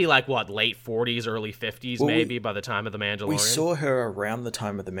like what, late 40s, early 50s, maybe by the time of the Mandalorian. We saw her around the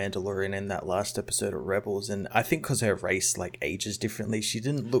time of the Mandalorian in that last episode of Rebels, and I think because her race like ages differently, she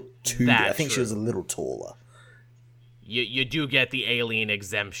didn't look too. I think she was a little taller. You do get the alien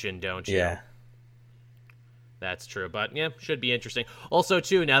exemption, don't you? Yeah. That's true, but yeah, should be interesting. Also,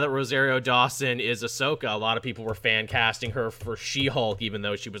 too, now that Rosario Dawson is Ahsoka, a lot of people were fan casting her for She-Hulk, even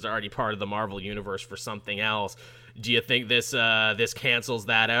though she was already part of the Marvel Universe for something else. Do you think this cancels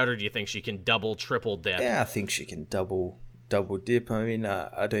that out, or do you think she can double, triple dip? Yeah, I think she can double dip. I mean,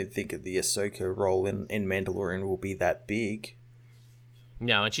 I don't think the Ahsoka role in Mandalorian will be that big.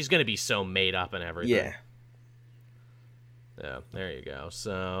 No, and she's going to be so made up and everything. Yeah. Yeah, there you go.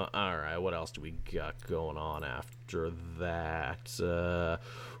 So, all right, what else do we got going on after that?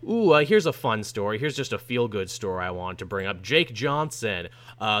 Here's a fun story. Here's just a feel-good story I want to bring up. Jake Johnson,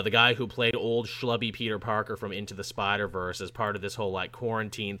 the guy who played old schlubby Peter Parker from Into the Spider-Verse as part of this whole, like,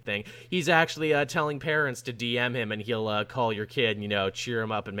 quarantine thing, he's actually telling parents to DM him, and he'll call your kid and, cheer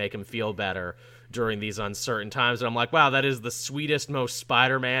him up and make him feel better during these uncertain times. And I'm like, wow, that is the sweetest, most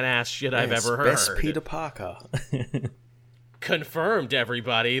Spider-Man-ass shit I've ever heard. Best Peter Parker. Confirmed,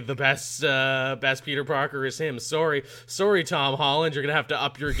 everybody. The best Peter Parker is him. Sorry, Tom Holland. You're gonna have to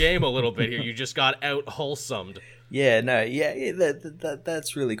up your game a little bit here. You just got out wholesomed. Yeah,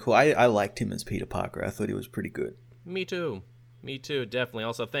 that's really cool. I liked him as Peter Parker. I thought he was pretty good. Me too, definitely.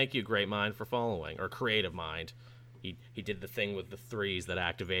 Also, thank you, Great Mind, for following, or Creative Mind. He did the thing with the threes that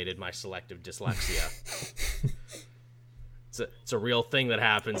activated my selective dyslexia. It's a real thing that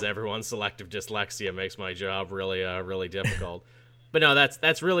happens, everyone. Selective dyslexia makes my job really difficult. But no,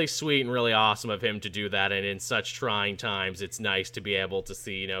 that's really sweet and really awesome of him to do that. And in such trying times, it's nice to be able to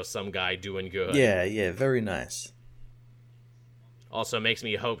see, some guy doing good. Yeah, very nice. Also makes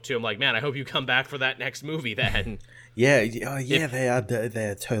me hope too. I'm like, man, I hope you come back for that next movie then. They're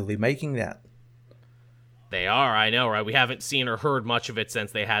totally making that. They are, I know, right? We haven't seen or heard much of it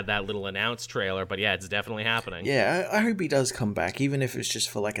since they had that little announced trailer, but yeah, it's definitely happening. Yeah, I hope he does come back, even if it's just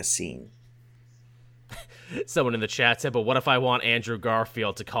for like a scene. Someone in the chat said, but what if I want Andrew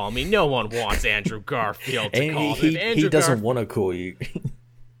Garfield to call me? No one wants Andrew Garfield to call me. He doesn't want to call you.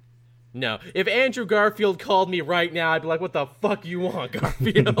 No, if Andrew Garfield called me right now, I'd be like, what the fuck you want,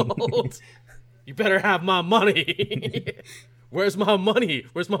 Garfield? You better have my money. Where's my money?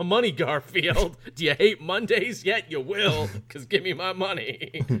 Where's my money, Garfield? Do you hate Mondays yet? You will, because give me my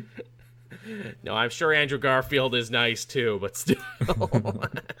money. No, I'm sure Andrew Garfield is nice too, but still.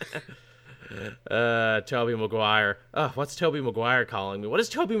 Tobey Maguire. What's Tobey Maguire calling me? What has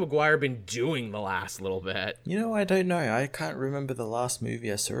Tobey Maguire been doing the last little bit? I don't know. I can't remember the last movie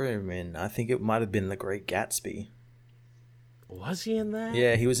I saw him in. I think it might have been The Great Gatsby. Was he in that?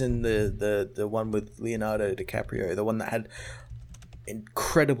 Yeah, he was in the one with Leonardo DiCaprio, the one that had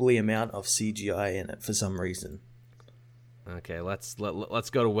incredibly amount of CGI in it for some reason. Okay, let's go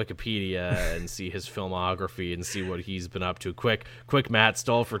to Wikipedia and see his filmography and see what he's been up to. Quick, Matt,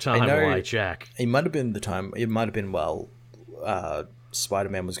 stall for time while I check. It might have been the time. It might have been while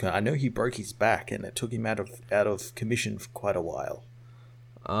Spider-Man was going. I know he broke his back and it took him out of commission for quite a while.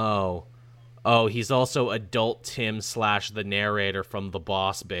 Oh, he's also Adult Tim / the narrator from The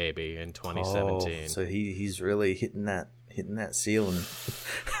Boss Baby in 2017. So he's really hitting that ceiling.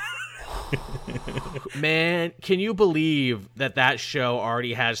 Man, can you believe that show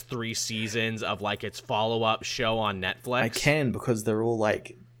already has 3 seasons of like its follow-up show on Netflix? I can, because they're all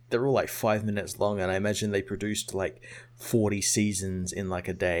like 5 minutes long, and I imagine they produced like 40 seasons in like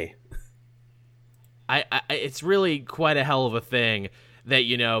a day. It's really quite a hell of a thing that,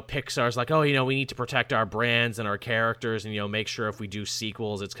 Pixar's like, oh, we need to protect our brands and our characters and, make sure if we do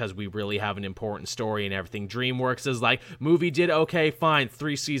sequels, it's because we really have an important story and everything. DreamWorks is like, movie did okay, fine,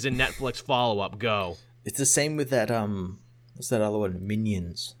 3-season Netflix follow-up, go. It's the same with that, what's that other one,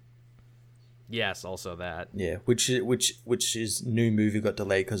 Minions? Yes, also that. Yeah, which is new movie got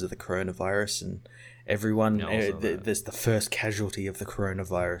delayed because of the coronavirus, and everyone, there's the first casualty of the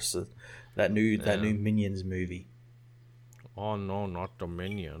coronavirus, that new Minions movie. Oh no, not the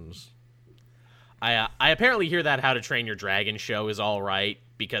Minions. I apparently hear that How to Train Your Dragon show is all right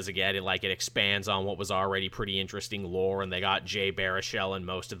because again it expands on what was already pretty interesting lore, and they got Jay Baruchel and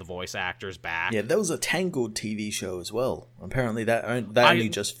most of the voice actors back. Yeah, there was a Tangled TV show as well. Apparently that only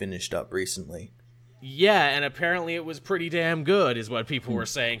just finished up recently. Yeah, and apparently it was pretty damn good, is what people were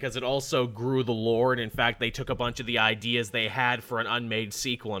saying, because it also grew the lore, and in fact, they took a bunch of the ideas they had for an unmade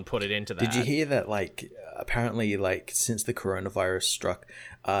sequel and put it into that. Did you hear that, apparently, since the coronavirus struck,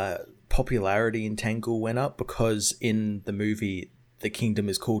 popularity in Tangle went up because in the movie, the kingdom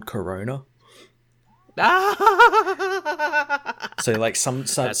is called Corona? So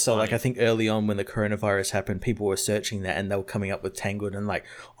I think early on when the coronavirus happened, people were searching that and they were coming up with Tangled and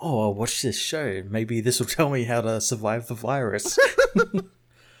I'll watch this show. Maybe this will tell me how to survive the virus.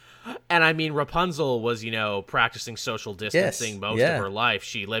 And I mean, Rapunzel was, practicing social distancing most of her life.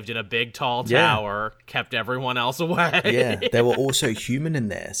 She lived in a big tall tower, kept everyone else away. Yeah, they were also human in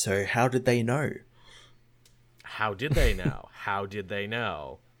there. So how did they know? How did they know? How did they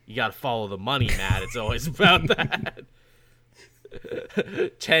know? You gotta follow the money, Matt. It's always about that.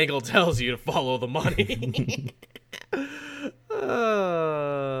 Tangle tells you to follow the money.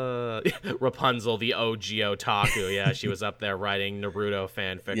 Rapunzel, the OG otaku. Yeah, she was up there writing Naruto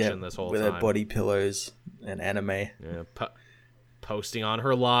fan fiction this whole time. With her body pillows and anime. Yeah, posting on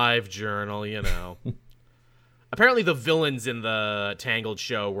her live journal, Apparently the villains in the Tangled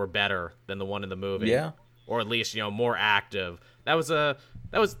show were better than the one in the movie. Yeah. Or at least, more active. That was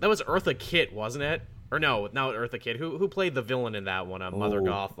Eartha Kitt, wasn't it? Or no, not Eartha Kitt. Who played the villain in that one? Mother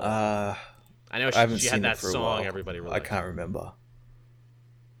Gothel. I know she had that song everybody really liked. I can't remember.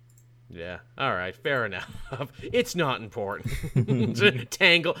 Yeah. All right. Fair enough. It's not important.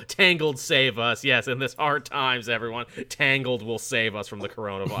 Tangled save us. Yes, in this hard times, everyone. Tangled will save us from the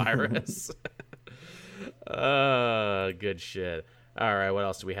coronavirus. Good shit. All right, what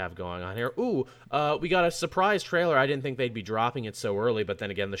else do we have going on here? Ooh, we got a surprise trailer. I didn't think they'd be dropping it so early, but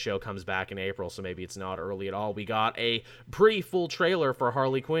then again, the show comes back in April, so maybe it's not early at all. We got a pretty full trailer for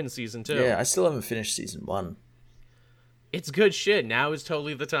Harley Quinn Season 2. Yeah, I still haven't finished Season 1. It's good shit. Now is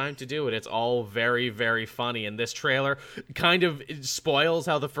totally the time to do it. It's all very, very funny, and this trailer kind of spoils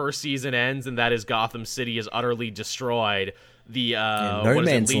how the first season ends, and that is Gotham City is utterly destroyed. The,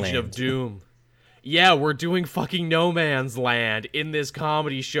 Legion of Doom. Yeah, we're doing fucking No Man's Land in this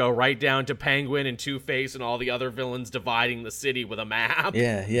comedy show, right down to Penguin and Two-Face and all the other villains dividing the city with a map.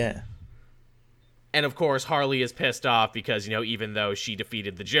 Yeah. And of course, Harley is pissed off because, even though she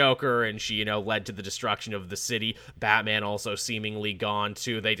defeated the Joker and she, led to the destruction of the city, Batman also seemingly gone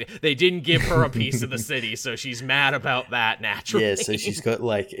too. They didn't give her a piece of the city, so she's mad about that naturally. Yeah, so she's got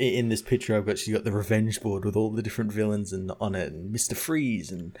in this picture she's got the revenge board with all the different villains on it, and Mr.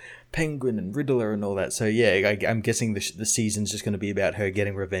 Freeze and Penguin and Riddler and all that. So yeah, I'm guessing the season's just going to be about her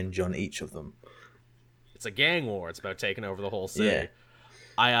getting revenge on each of them. It's a gang war. It's about taking over the whole city. Yeah.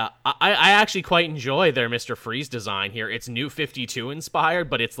 I actually quite enjoy their Mr. Freeze design here. It's New 52 inspired,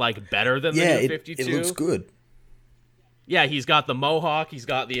 but it's better than the New 52. It looks good. Yeah, he's got the mohawk, he's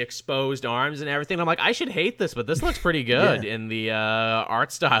got the exposed arms and everything. I'm like, I should hate this, but this looks pretty good in the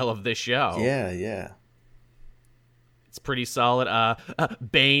art style of this show. Yeah. It's pretty solid.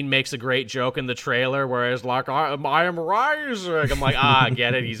 Bane makes a great joke in the trailer where he's like, I am rising. I'm like, I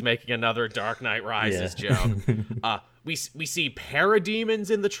get it. He's making another Dark Knight Rises joke. We see parademons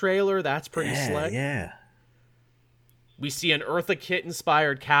in the trailer. That's pretty slick. Yeah. We see an Eartha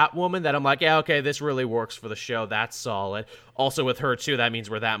Kitt-inspired Catwoman that I'm like, yeah, okay, this really works for the show. That's solid. Also with her, too, that means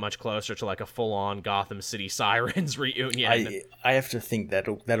we're that much closer to a full-on Gotham City Sirens reunion. I have to think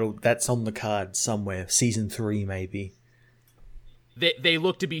that's on the card somewhere. Season 3, maybe. They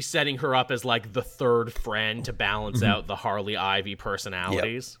look to be setting her up as the third friend to balance out the Harley Ivy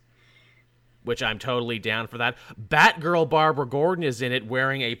personalities. Yep. Which I'm totally down for that. Batgirl Barbara Gordon is in it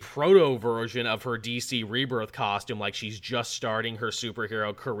wearing a proto version of her DC Rebirth costume, like she's just starting her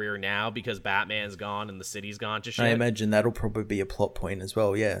superhero career now because Batman's gone and the city's gone to shit. I imagine that'll probably be a plot point as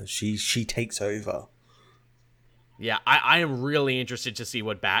well. Yeah, she takes over. Yeah, I am really interested to see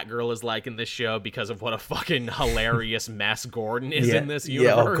what Batgirl is like in this show because of what a fucking hilarious mess Gordon is in this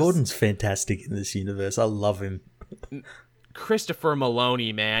universe. Yeah, Gordon's fantastic in this universe. I love him. Christopher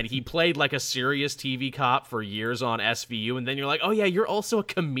Maloney, man, he played a serious TV cop for years on SVU, and then you're like, oh yeah, you're also a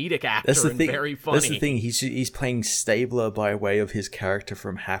comedic actor and very funny. That's the thing. He's playing Stabler by way of his character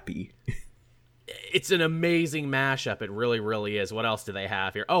from Happy. it's an amazing mashup. It really, really is. What else do they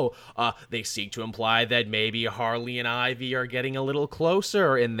have here? Oh, they seek to imply that maybe Harley and Ivy are getting a little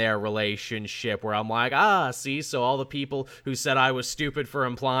closer in their relationship, where I'm like, see, so all the people who said I was stupid for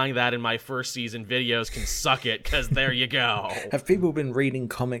implying that in my first season videos can suck it, because there you go. Have people been reading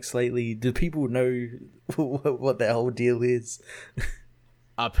comics lately? Do people know what the whole deal is?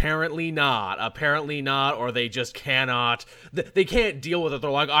 Apparently not, or they just cannot. They can't deal with it. They're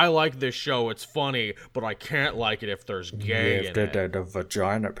like, I like this show, it's funny, but I can't like it if there's gay in it. The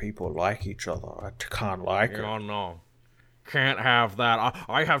vagina people like each other. I can't like it. No. Can't have that.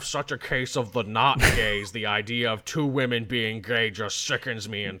 I have such a case of the not gays. The idea of two women being gay just sickens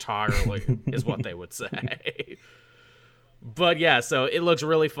me entirely, is what they would say. But yeah, so it looks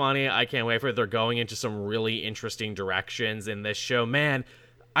really funny. I can't wait for it. They're going into some really interesting directions in this show. Man,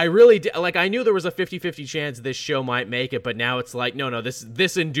 I really did, like, I knew there was a 50-50 chance this show might make it, but now it's like, no,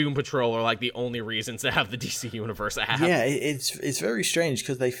 this and Doom Patrol are like the only reasons to have the DC Universe happen. Yeah, it's very strange,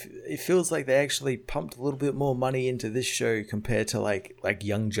 because it feels like they actually pumped a little bit more money into this show compared to like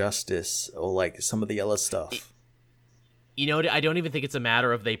Young Justice or like some of the other stuff. You know, I don't even think it's a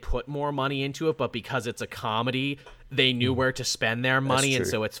matter of they put more money into it, but because it's a comedy, they knew where to spend their money, and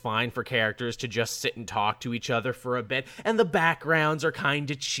so it's fine for characters to just sit and talk to each other for a bit. And the backgrounds are kind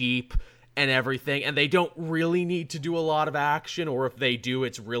of cheap and everything, and they don't really need to do a lot of action, or if they do,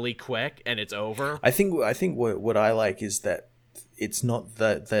 it's really quick and it's over. I think what I like is that it's not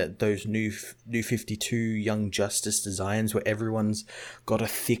that those new 52 Young Justice designs where everyone's got a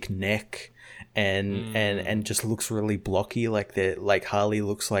thick neck and just looks really blocky, like Harley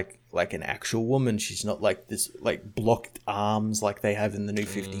looks like an actual woman. She's not like this like blocked arms like they have in the new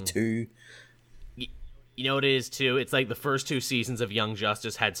 52. You know what it is too? It's like the first two seasons of Young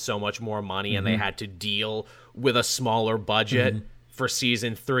Justice had so much more money and they had to deal with a smaller budget for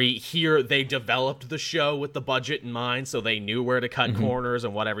season 3. Here they developed the show with the budget in mind, so they knew where to cut corners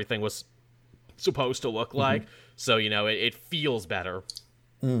and what everything was supposed to look like. So, you know, it feels better.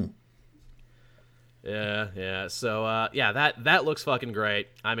 Yeah. So, that looks fucking great.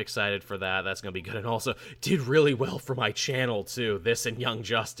 I'm excited for that. That's going to be good. And also, did really well for my channel, too. This and Young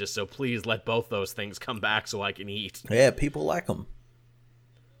Justice. So please let both those things come back so I can eat. Yeah, people like them.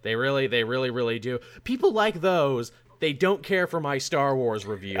 They really, really do. People like those. They don't care for my Star Wars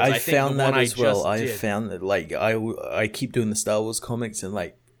reviews. I found that as well. I found that, like, I keep doing the Star Wars comics, and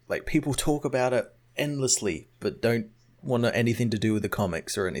like people talk about it endlessly, but don't want anything to do with the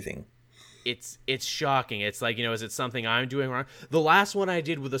comics or anything. It's shocking. It's like, you know, is it something I'm doing wrong? The last one I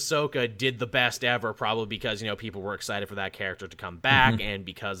did with Ahsoka did the best ever, probably because, you know, people were excited for that character to come back and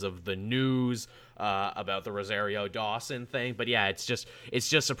because of the news about the Rosario Dawson thing. But yeah, it's just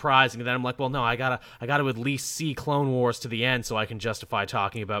surprising. And then I'm like, well, no, I gotta at least see Clone Wars to the end so I can justify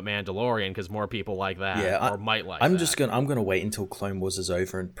talking about Mandalorian, because more people like that might like that. I'm gonna wait until Clone Wars is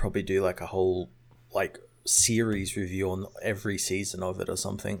over and probably do like a whole like series review on every season of it or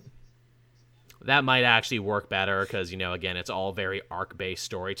something. That might actually work better because, you know, again, it's all very arc-based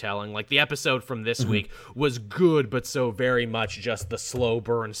storytelling. Like, the episode from this week was good, but so very much just the slow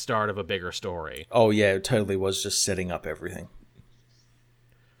burn start of a bigger story. Oh, yeah, it totally was just setting up everything.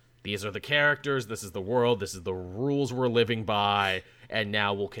 These are the characters, this is the world, this is the rules we're living by, and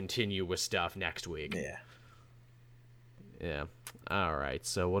now we'll continue with stuff next week. Yeah. All right,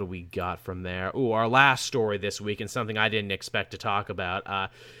 so what do we got from there? Ooh, our last story this week, and something I didn't expect to talk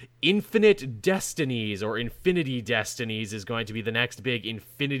about. Infinite Destinies, or Infinity Destinies, is going to be the next big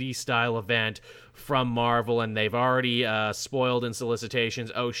Infinity-style event from Marvel, and they've already spoiled in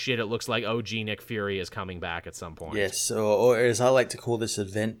solicitations. Oh shit, it looks like OG Nick Fury is coming back at some point. Yes, or as I like to call this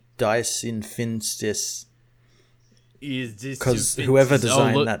event, Dice Infinistis. Because whoever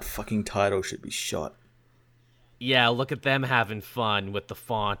designed that fucking title should be shot. Yeah, look at them having fun with the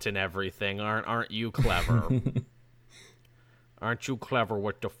font and everything. Aren't you clever? Aren't you clever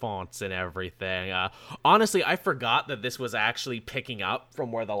with the fonts and everything? Honestly, I forgot that this was actually picking up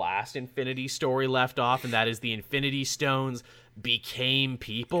from where the last Infinity story left off, and that is the Infinity Stones became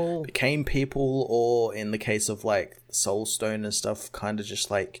people. Became people, or in the case of like Soul Stone and stuff, kind of just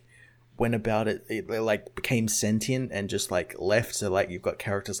like went about it like became sentient and just like left. So like you've got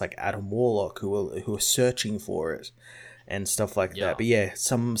characters like Adam Warlock who are searching for it and stuff like that. But yeah,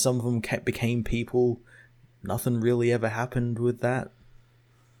 some of them became people. Nothing really ever happened with that.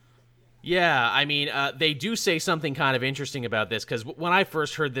 Yeah, I mean, they do say something kind of interesting about this, because when I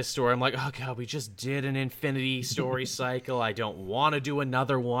first heard this story, I'm like, oh god, we just did an Infinity story cycle. I don't want to do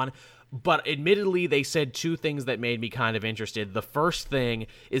another one. But admittedly, they said two things that made me kind of interested. The first thing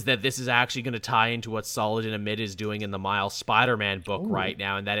is that this is actually going to tie into what Solid and Amid is doing in the Miles Spider-Man book right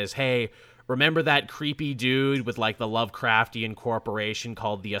now, and that is, hey, Remember that creepy dude with like the Lovecraftian corporation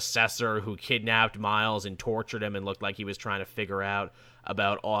called the Assessor who kidnapped Miles and tortured him and looked like he was trying to figure out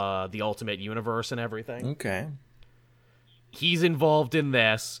about the Ultimate Universe and everything? Okay. He's involved in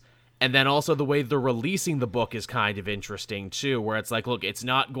this. And then also the way they're releasing the book is kind of interesting too, where it's like, look, it's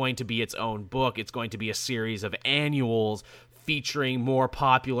not going to be its own book. It's going to be a series of annuals featuring more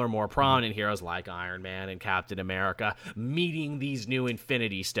popular, more prominent heroes like Iron Man and Captain America meeting these new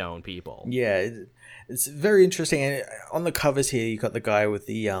Infinity Stone people. Yeah, it's very interesting. And on the covers here, you got the guy with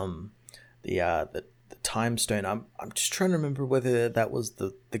the Time Stone. I'm just trying to remember whether that was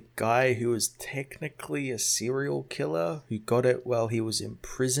the guy who was technically a serial killer who got it while he was in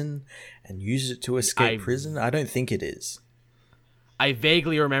prison and used it to escape prison. I don't think it is. I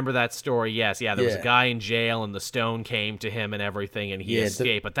vaguely remember that story. Yes, yeah, there was a guy in jail and the stone came to him and everything and he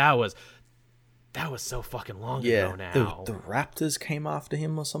escaped. But that was so fucking long ago now. The Raptors came after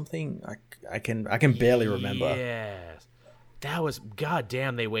him or something. I can barely remember. Yes. That was,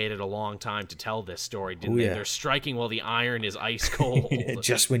 goddamn, they waited a long time to tell this story, didn't they? They're striking while the iron is ice cold.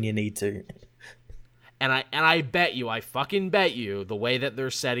 Just when you need to. And I bet you, I fucking bet you, the way that they're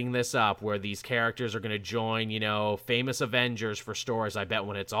setting this up, where these characters are going to join, famous Avengers for stories, I bet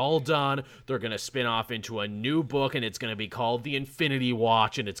when it's all done, they're going to spin off into a new book, and it's going to be called The Infinity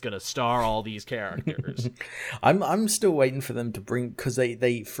Watch, and it's going to star all these characters. I'm still waiting for them to bring, because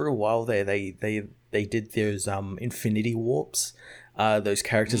they for a while there, they did those Infinity Warps, those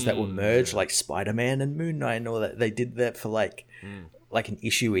characters that were merged, like Spider-Man and Moon Knight and all that. They did that for like an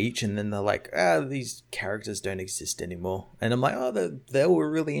issue each, and then they're like, these characters don't exist anymore. And I'm like, they were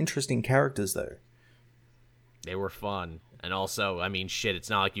really interesting characters though. They were fun. And also, I mean, shit, it's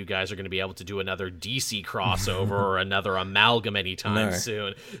not like you guys are going to be able to do another DC crossover or another amalgam anytime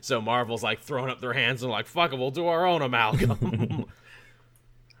soon. So Marvel's like throwing up their hands and like, fuck it, we'll do our own amalgam.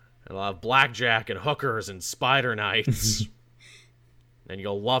 And we'll have Blackjack and hookers and Spider Knights. And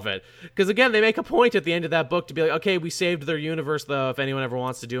you'll love it. Because, again, they make a point at the end of that book to be like, okay, we saved their universe, though, if anyone ever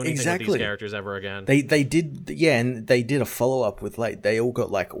wants to do anything with these characters ever again. They did, and they did a follow-up with, like, they all got,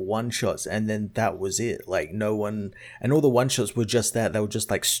 like, one-shots, and then that was it. Like, no one... And all the one-shots were just that. They were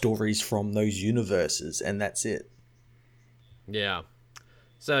just, like, stories from those universes, and that's it. Yeah.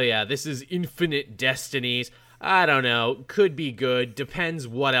 So, yeah, this is Infinite Destinies. I don't know. Could be good. Depends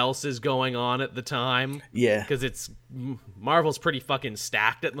what else is going on at the time. Yeah. Because Marvel's pretty fucking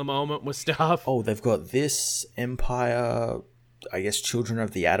stacked at the moment with stuff. Oh, they've got this Empire. I guess Children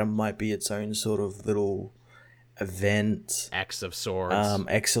of the Atom might be its own sort of little event. X of Swords.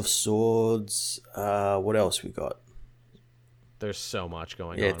 X of Swords. What else we got? There's so much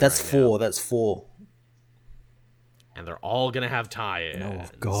going on. Yeah, that's right four. Now. That's four. And they're all going to have tie-ins.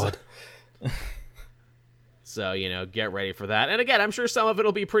 Oh, God. So, get ready for that. And again, I'm sure some of it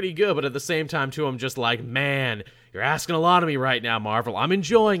will be pretty good, but at the same time, too, I'm just like, man, you're asking a lot of me right now, Marvel. I'm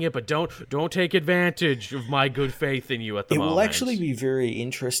enjoying it, but don't take advantage of my good faith in you at the moment. It will actually be very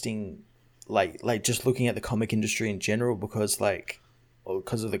interesting, like just looking at the comic industry in general, because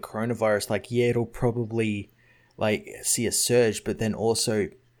of the coronavirus, it'll probably, see a surge, but then also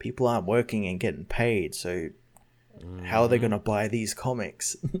people aren't working and getting paid, so how are they going to buy these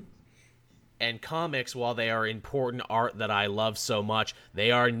comics? And comics, while they are important art that I love so much, they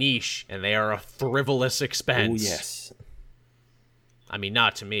are niche, and they are a frivolous expense. Oh, yes. I mean,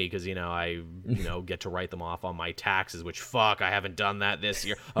 not to me, because, I, get to write them off on my taxes, which, fuck, I haven't done that this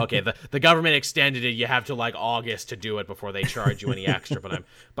year. Okay, the government extended it. You have to, August to do it before they charge you any extra,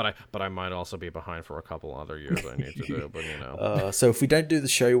 but I might also be behind for a couple other years I need to do, but, So if we don't do the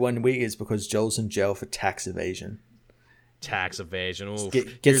show 1 week, it's because Joel's in jail for tax evasion. Tax evasion. Oof.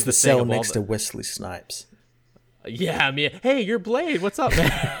 Gets the cell next to Wesley Snipes. Yeah, I mean, hey, you're Blade. What's up,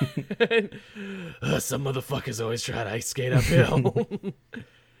 man? Some motherfuckers always try to ice skate uphill.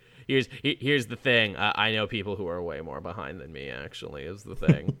 Here's the thing. I know people who are way more behind than me. Actually, is the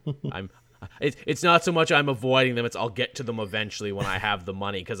thing. It's not so much I'm avoiding them. It's I'll get to them eventually when I have the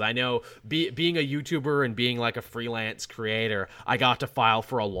money. Because I know being a YouTuber and being like a freelance creator, I got to file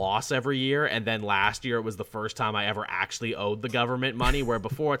for a loss every year. And then last year, it was the first time I ever actually owed the government money. Where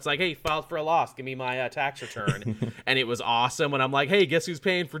before it's like, hey, filed for a loss. Give me my tax return. And it was awesome. And I'm like, hey, guess who's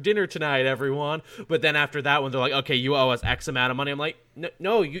paying for dinner tonight, everyone? But then after that one, they're like, okay, you owe us X amount of money. I'm like,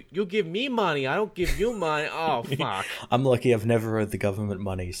 no, you give me money. I don't give you money. Oh, fuck. I'm lucky I've never owed the government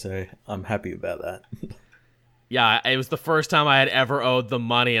money, so I'm happy about that. Yeah, it was the first time I had ever owed them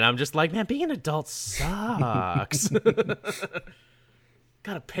money, and I'm just like, man, being an adult sucks.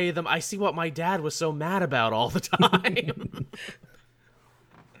 Gotta pay them. I see what my dad was so mad about all the time.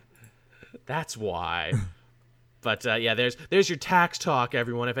 That's why. But yeah, there's your tax talk,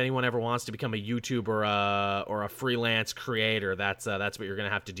 everyone. If anyone ever wants to become a YouTuber or a freelance creator, that's what you're gonna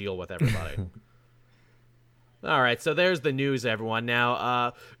have to deal with, everybody. All right, so there's the news, everyone.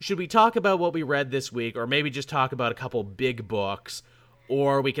 Now, should we talk about what we read this week, or maybe just talk about a couple big books,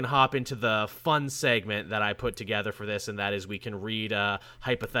 or we can hop into the fun segment that I put together for this, and that is we can read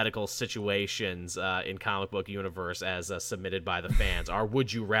hypothetical situations in comic book universe as submitted by the fans. Our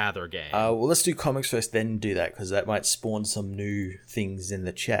Would You Rather game. Well, let's do comics first, then do that, because that might spawn some new things in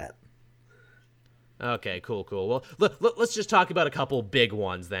the chat. Okay, cool. Well, let's just talk about a couple big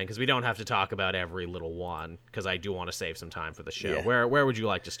ones then, because we don't have to talk about every little one, because I do want to save some time for the show. Yeah. Where would you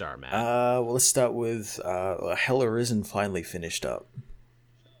like to start, Matt? Well, let's start with Hell Arisen finally finished up.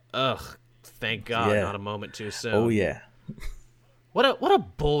 Ugh, thank God, not a moment too soon. Oh, yeah. What a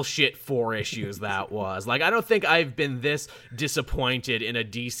bullshit 4 issues that was. Like, I don't think I've been this disappointed in a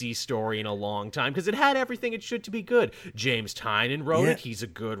DC story in a long time, because it had everything it should to be good. James Tynion wrote it. He's a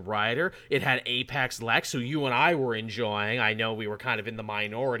good writer. It had Apex Lex, who you and I were enjoying. I know we were kind of in the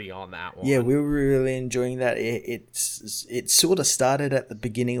minority on that one. Yeah, we were really enjoying that. It sort of started at the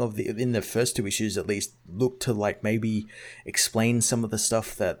beginning of in the first 2 issues at least, looked to like maybe explain some of the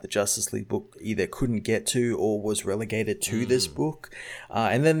stuff that the Justice League book either couldn't get to or was relegated to this book.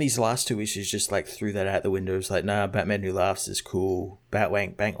 And then these last 2 issues just like threw that out the window. It's like, nah, Batman Who Laughs is cool.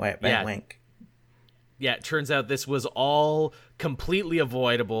 Batwank, Batwank. Yeah, it turns out this was all completely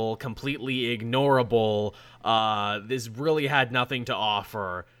avoidable, completely ignorable. This really had nothing to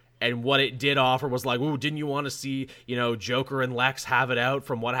offer. And what it did offer was like, ooh, didn't you want to see, Joker and Lex have it out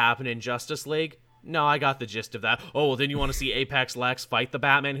from what happened in Justice League? No, I got the gist of that. Oh, well, then you want to see Apex Lex fight the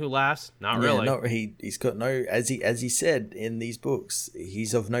Batman Who Laughs? Not really. No, he's got no, as he said in these books,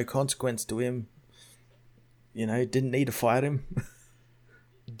 he's of no consequence to him. Didn't need to fight him.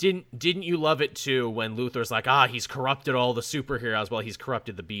 Didn't you love it too when Luthor's like, he's corrupted all the superheroes? Well, he's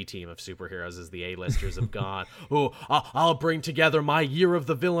corrupted the B team of superheroes as the A-listers have gone. Oh, I'll bring together my Year of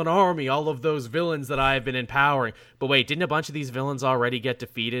the Villain army, all of those villains that I have been empowering. But wait, didn't a bunch of these villains already get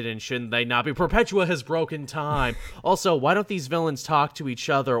defeated, and shouldn't they not be? Perpetua has broken time. Also, why don't these villains talk to each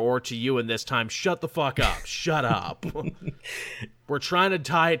other or to you in this time? Shut the fuck up. Shut up. We're trying to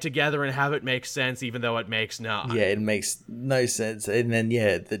tie it together and have it make sense, even though it makes none. Yeah, it makes no sense. And then,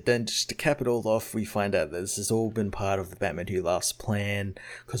 then just to cap it all off, we find out that this has all been part of the Batman Who Laughs plan,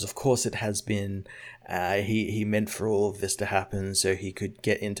 because of course it has been. He meant for all of this to happen so he could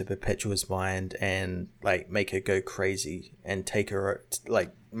get into Perpetua's mind and like make her go crazy and take her,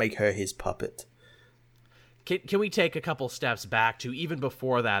 like make her his puppet. Can we take a couple steps back to even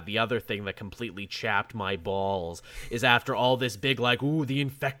before that? The other thing that completely chapped my balls is after all this big like, ooh, the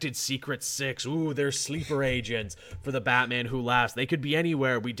infected Secret Six, ooh, they're sleeper agents for the Batman Who Laughs. They could be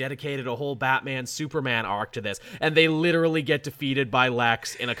anywhere. We dedicated a whole Batman Superman arc to this, and they literally get defeated by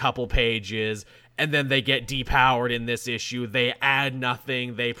Lex in a couple pages. And then they get depowered in this issue. They add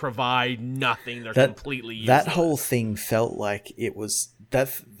nothing. They provide nothing. They're completely useless. That whole thing felt like it was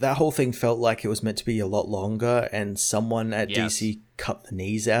that whole thing felt like it was meant to be a lot longer, and someone at DC cut the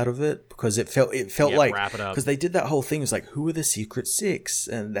knees out of it, because it felt like, because they did that whole thing. It was like, who are the Secret Six?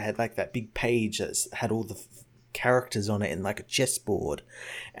 And they had like that big page that had all the characters on it in like a chessboard,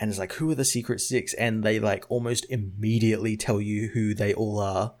 and it's like, who are the Secret Six? And they like almost immediately tell you who they all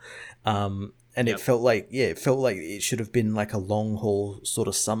are. And it felt like it should have been like a long haul sort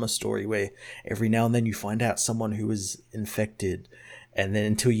of summer story where every now and then you find out someone who is infected, and then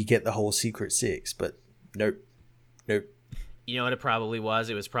until you get the whole Secret Six. But nope. You know what it probably was?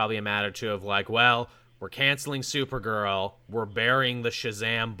 It was probably a matter too of like, well, we're canceling Supergirl, we're burying the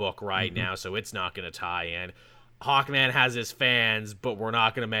Shazam book right now, so it's not going to tie in. Hawkman has his fans, but we're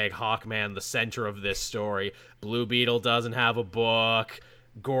not going to make Hawkman the center of this story. Blue Beetle doesn't have a book.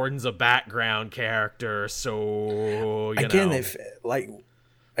 Gordon's a background character, so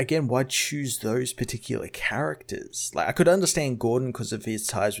Again, why choose those particular characters? Like, I could understand Gordon because of his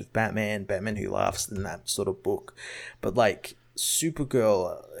ties with Batman Who Laughs, and that sort of book, but like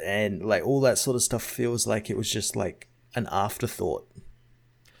Supergirl and like all that sort of stuff feels like it was just like an afterthought.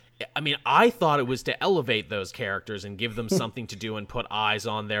 I mean, I thought it was to elevate those characters and give them something to do and put eyes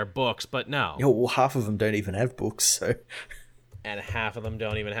on their books, but no. Well, half of them don't even have books, so. And half of them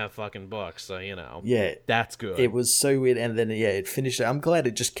don't even have fucking books, so, Yeah. That's good. It was so weird, and then, it finished. I'm glad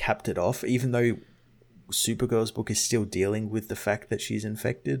it just capped it off, even though Supergirl's book is still dealing with the fact that she's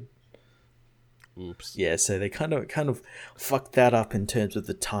infected. Oops. Yeah, so they kind of fucked that up in terms of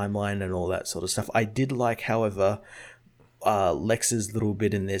the timeline and all that sort of stuff. I did like, however, Lex's little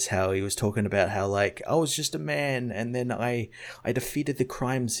bit in this, how he was talking about how, like, I was just a man, and then I defeated the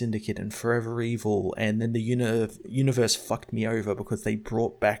crime syndicate and Forever Evil, and then the universe fucked me over because they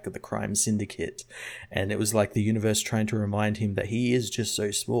brought back the crime syndicate. And it was like the universe trying to remind him that he is just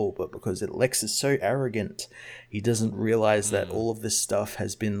so small, but because Lex is so arrogant, he doesn't realize that all of this stuff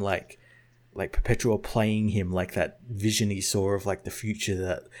has been like Perpetua playing him, like that vision he saw of like the future,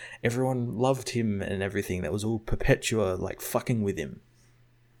 that everyone loved him and everything. That was all Perpetua like fucking with him.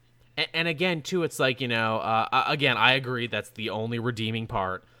 And again, too, it's like, again, I agree that's the only redeeming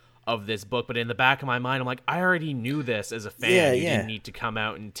part of this book, but in the back of my mind, I'm like, I already knew this as a fan. You didn't need to come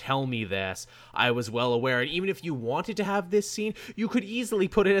out and tell me this. I was well aware, and even if you wanted to have this scene, you could easily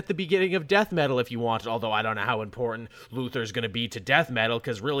put it at the beginning of Death Metal if you wanted, although I don't know how important Luther's going to be to Death Metal,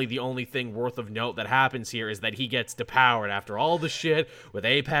 because really the only thing worth of note that happens here is that he gets depowered after all the shit with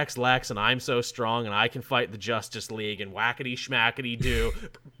Apex Lex and I'm so strong and I can fight the Justice League and whackety schmackety do.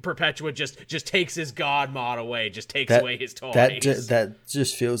 Perpetua just takes his god mod away, just takes away his toys. That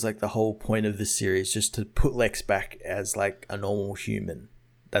just feels like the whole point of this series, just to put Lex back as like a normal human.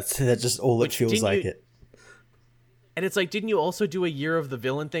 That's just all it feels like it. And it's like, didn't you also do a Year of the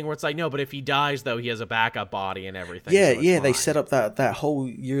Villain thing where it's like, no, but if he dies though, he has a backup body and everything. Yeah, so they set up that whole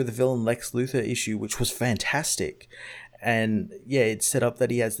Year of the Villain Lex Luthor issue, which was fantastic. And yeah, it set up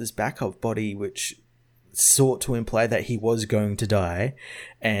that he has this backup body, which sought to imply that he was going to die,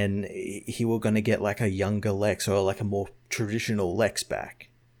 and he were going to get like a younger Lex, or like a more traditional Lex back.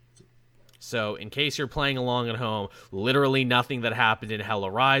 So, in case you're playing along at home, literally nothing that happened in Hell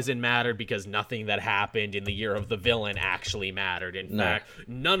Horizon mattered, because nothing that happened in the Year of the Villain actually mattered. In fact,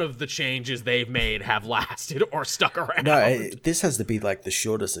 none of the changes they've made have lasted or stuck around. No, this has to be like the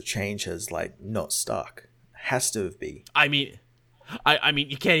shortest a change has like not stuck. Has to be. I mean,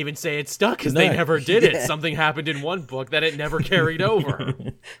 you can't even say it stuck, because they never did it. Something happened in one book that it never carried over.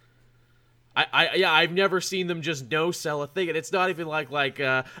 I've never seen them just no-sell a thing, and it's not even like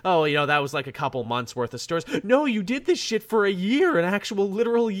that was like a couple months worth of stores. No, you did this shit for a year, an actual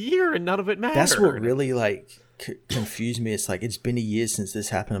literal year, and none of it mattered. That's what really like confused me. It's like, it's been a year since this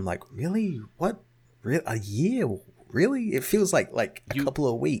happened. I'm like, really? What? A year? Really? It feels like a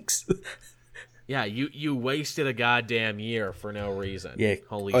couple of weeks. Yeah, you wasted a goddamn year for no reason. Yeah,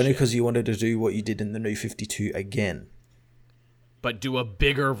 holy only shit. because you wanted to do what you did in the New 52 again. But do a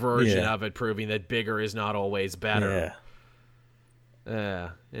bigger version of it, proving that bigger is not always better. Yeah.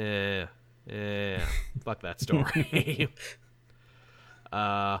 Fuck that story.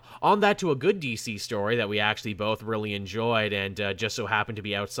 On that to a good DC story that we actually both really enjoyed, and just so happened to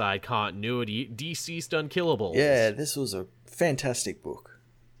be outside continuity, DC's Unkillables. Yeah, this was a fantastic book.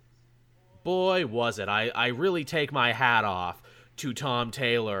 Boy, was it. I really take my hat off to Tom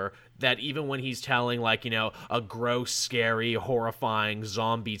Taylor, that even when he's telling, a gross, scary, horrifying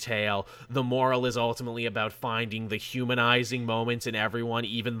zombie tale, the moral is ultimately about finding the humanizing moments in everyone,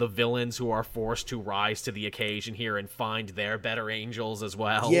 even the villains who are forced to rise to the occasion here and find their better angels as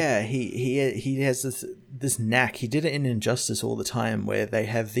well. Yeah, he has this knack. He did it in Injustice all the time, where they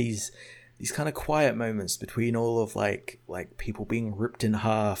have these kind of quiet moments between all of like people being ripped in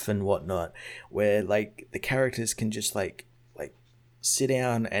half and whatnot, where like the characters can just like sit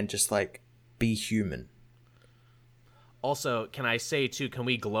down and just like be human. Also, can I say too, can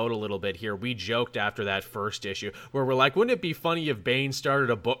we gloat a little bit here? We joked after that first issue where we're like, wouldn't it be funny if Bane started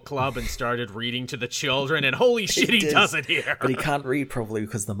a book club and started reading to the children? And holy shit, he does it here. But he can't read properly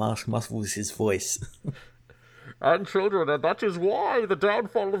because the mask muffles his voice. And children, and that is why the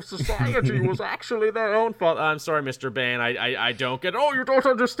downfall of society was actually their own fault. I'm sorry, Mr. Bane, I don't get it. Oh, you don't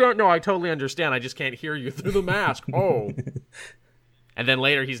understand? No, I totally understand. I just can't hear you through the mask. Oh. And then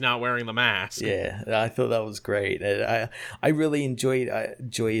later he's not wearing the mask. Yeah, I thought that was great. I really enjoyed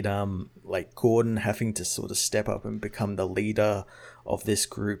like Gordon having to sort of step up and become the leader of this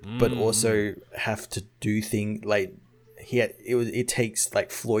group, but also have to do things like it takes like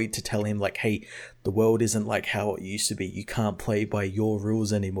Floyd to tell him like, hey, the world isn't like how it used to be. You can't play by your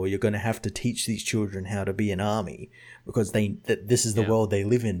rules anymore. You're going to have to teach these children how to be an army, because this is the world they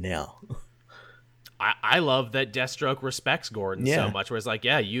live in now. I love that Deathstroke respects Gordon so much, where it's like,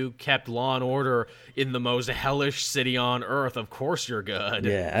 yeah, you kept law and order in the most hellish city on earth. Of course you're good.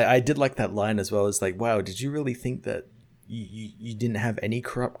 Yeah, I did like that line as well. It's like, wow, did you really think that you didn't have any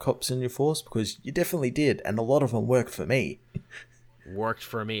corrupt cops in your force? Because you definitely did, and a lot of them worked for me. Worked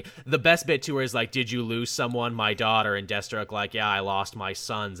for me. The best bit too is like, did you lose someone? My daughter. And Deathstroke like, yeah, I lost my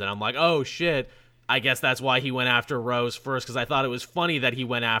sons. And I'm like, oh shit. I guess that's why he went after Rose first, because I thought it was funny that he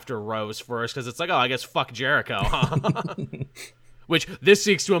went after Rose first, because it's like, oh, I guess fuck Jericho, huh? Which this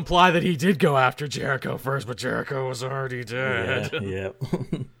seeks to imply that he did go after Jericho first, but Jericho was already dead. Yeah.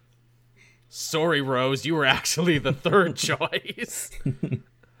 Sorry, Rose, you were actually the third choice.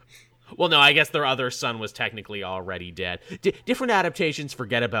 Well, no, I guess their other son was technically already dead. Different adaptations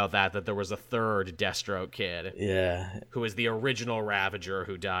forget about that there was a third Deathstroke kid. Yeah. Who was the original Ravager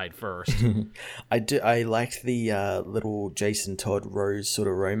who died first. I liked the little Jason Todd Rose sort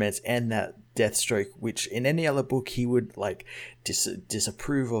of romance and that Deathstroke, which in any other book he would like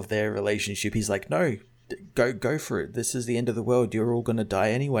disapprove of their relationship. He's like, no, go for it. This is the end of the world. You're all going to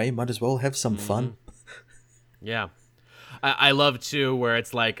die anyway. Might as well have some fun. Yeah. I love, too, where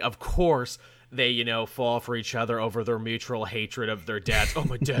it's like, of course, they, fall for each other over their mutual hatred of their dads. Oh,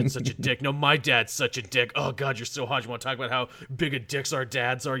 my dad's such a dick. No, my dad's such a dick. Oh, God, you're so hot. You want to talk about how big of dicks our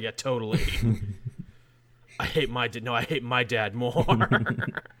dads are? Yeah, totally. I hate my dad more.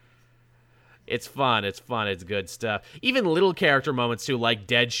 It's fun. It's good stuff. Even little character moments, too, like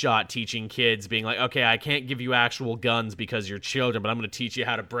Deadshot teaching kids, being like, okay, I can't give you actual guns because you're children, but I'm going to teach you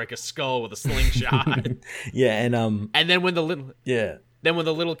how to break a skull with a slingshot. Yeah, and then when the little... Yeah. Then when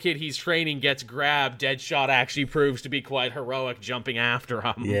the little kid he's training gets grabbed, Deadshot actually proves to be quite heroic, jumping after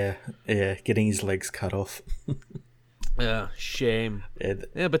him. Yeah, getting his legs cut off. Shame.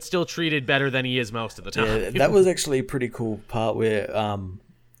 Yeah, but still treated better than he is most of the time. Yeah, that was actually a pretty cool part where...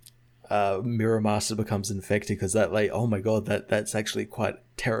 Mirror Master becomes infected, because that, like, oh my god, that's actually quite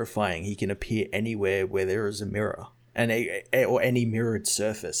terrifying. He can appear anywhere where there is a mirror and or any mirrored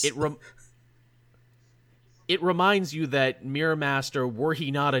surface. It reminds you that Mirror Master, were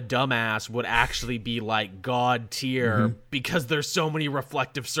he not a dumbass, would actually be like god tier because there's so many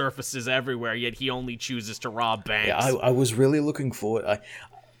reflective surfaces everywhere, yet he only chooses to rob banks. Yeah, I was really looking forward.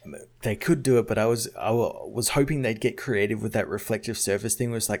 They could do it, but I was hoping they'd get creative with that reflective surface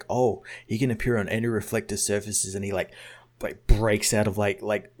thing. Where it's like, oh, he can appear on any reflective surfaces, and he like breaks out of like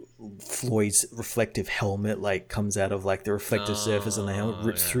Floyd's reflective helmet, like comes out of like the reflective surface, and the helmet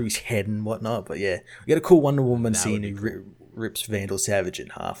rips through his head and whatnot. But yeah, we get a cool Wonder Woman scene who rips Vandal Savage in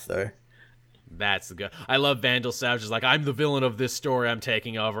half, though. That's good. I love Vandal Savage. Is like, I'm the villain of this story. I'm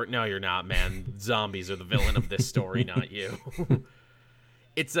taking over. No, you're not, man. Zombies are the villain of this story, not you.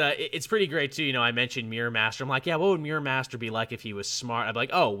 It's pretty great too. I mentioned Mirror Master. I'm like, yeah, what would Mirror Master be like if he was smart? I'm like,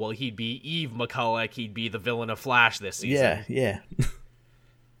 oh, well, he'd be Eve McCulloch. He'd be the villain of Flash this season. Yeah.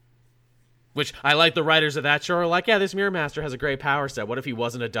 Which I like the writers of that show are like, yeah, this Mirror Master has a great power set. What if he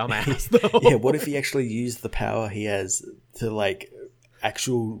wasn't a dumbass though? Yeah, what if he actually used the power he has to like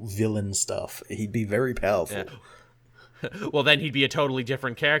actual villain stuff? He'd be very powerful. Yeah. Well, then he'd be a totally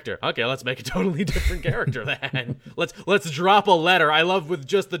different character. Okay, let's make a totally different character then. Let's drop a letter. I love with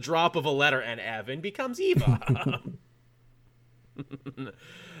just the drop of a letter, and Evan becomes Eva.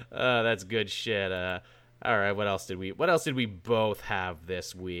 That's good shit. All right, what else did we both have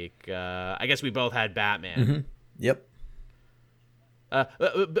this week? I guess we both had Batman. Mm-hmm. Yep.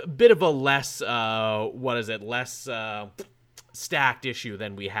 A bit of a less stacked issue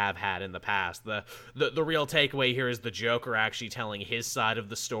than we have had in the past. The real takeaway here is the Joker actually telling his side of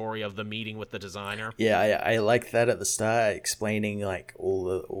the story of the meeting with the designer. Yeah, I like that at the start, explaining like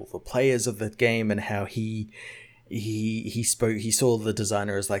all the players of the game and how he saw the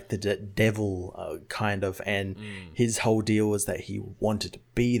designer as like the devil kind of, and his whole deal was that he wanted to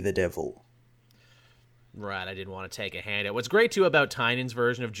be the devil. Right, I didn't want to take a hand at. What's great, too, about Tynan's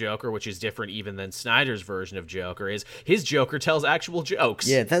version of Joker, which is different even than Snyder's version of Joker, is his Joker tells actual jokes.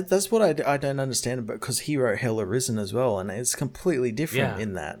 Yeah, that's what I don't understand about, because he wrote Hell Arisen as well, and it's completely different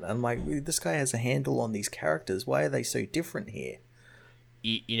in that. I'm like, this guy has a handle on these characters. Why are they so different here?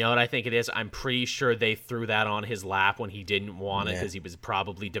 You know what I think it is? I'm pretty sure they threw that on his lap when he didn't want it, because he was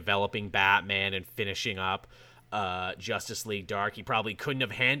probably developing Batman and finishing up Justice League Dark. He probably couldn't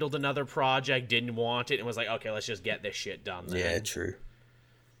have handled another project, didn't want it, and was like, okay, let's just get this shit done then. Yeah, true.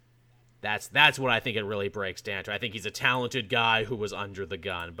 That's what I think it really breaks down to. I think he's a talented guy who was under the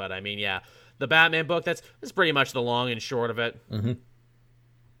gun. But I mean, yeah, the Batman book, that's pretty much the long and short of it. Mm-hmm.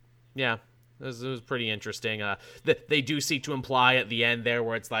 Yeah. It was pretty interesting. They do seek to imply at the end there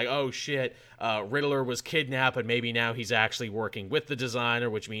where it's like, oh shit, Riddler was kidnapped, but maybe now he's actually working with the designer,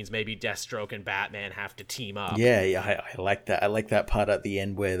 which means maybe Deathstroke and Batman have to team up. Yeah, I like that. I like that part at the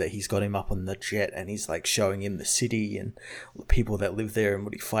end where that he's got him up on the jet and he's like showing him the city and the people that live there and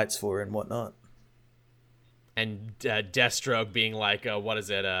what he fights for and whatnot. And Deathstroke being like,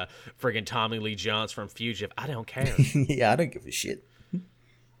 friggin' Tommy Lee Jones from Fugitive. I don't care. Yeah, I don't give a shit.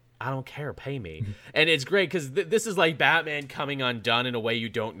 I don't care, pay me. And it's great because this is like Batman coming undone in a way you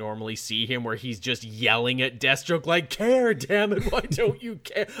don't normally see him, where he's just yelling at Deathstroke like, care, damn it, why don't you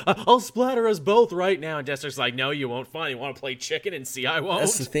care? I'll splatter us both right now. And Deathstroke's like, no, you won't. Fine, you want to play chicken and see I won't.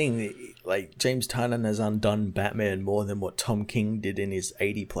 That's the thing, like, James Tynion has undone Batman more than what Tom King did in his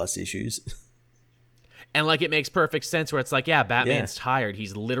 80-plus issues. And, like, it makes perfect sense where it's like, yeah, Batman's tired.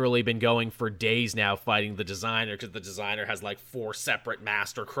 He's literally been going for days now fighting the designer because the designer has, like, 4 separate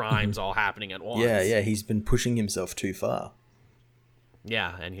master crimes all happening at once. Yeah, he's been pushing himself too far.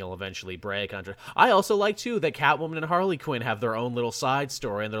 Yeah, and he'll eventually break under. I also like, too, that Catwoman and Harley Quinn have their own little side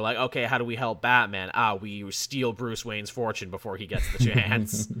story, and they're like, okay, how do we help Batman? We steal Bruce Wayne's fortune before he gets the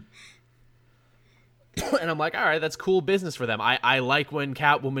chance. And I'm like, all right, that's cool business for them. I like when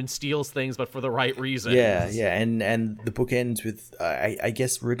Catwoman steals things, but for the right reasons. Yeah, and the book ends with, I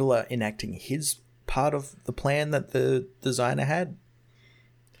guess, Riddler enacting his part of the plan that the designer had.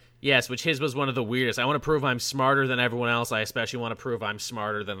 Yes, which his was one of the weirdest. I want to prove I'm smarter than everyone else. I especially want to prove I'm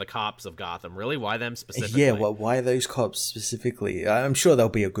smarter than the cops of Gotham. Really? Why them specifically? Yeah, well, why those cops specifically? I'm sure there'll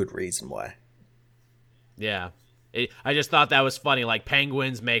be a good reason why. Yeah. I just thought that was funny. Like,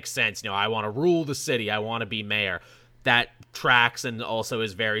 penguins make sense. I want to rule the city. I want to be mayor. That tracks and also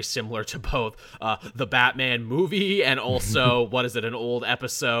is very similar to both the Batman movie and also, an old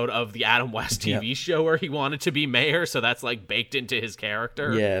episode of the Adam West TV show where he wanted to be mayor. So that's, like, baked into his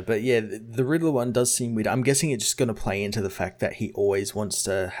character. Yeah, but yeah, the Riddler one does seem weird. I'm guessing it's just going to play into the fact that he always wants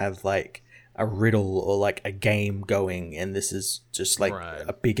to have, like, a riddle or, like, a game going. And this is just, like,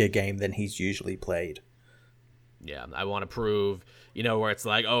 a bigger game than he's usually played. Yeah, I want to prove, where it's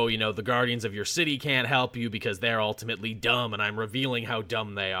like, the guardians of your city can't help you because they're ultimately dumb, and I'm revealing how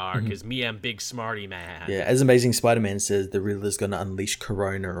dumb they are because me, I'm big smarty man. Yeah, as Amazing Spider-Man says, the Riddler's going to unleash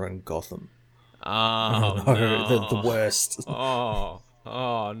Corona on Gotham. Oh, no. The worst. Oh,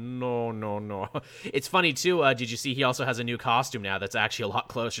 no. It's funny, too. Did you see he also has a new costume now that's actually a lot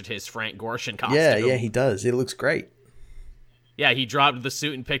closer to his Frank Gorshin costume? Yeah, he does. It looks great. Yeah, he dropped the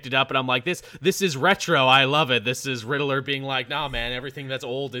suit and picked it up, and I'm like, this is retro. I love it. This is Riddler being like, nah, man, everything that's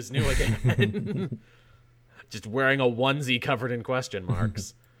old is new again. Just wearing a onesie covered in question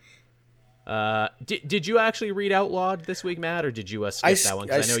marks. Did you actually read Outlawed this week, Matt, or did you skip that one?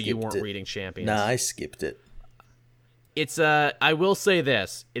 Because I know you weren't reading Champions. Nah, I skipped it. It's I will say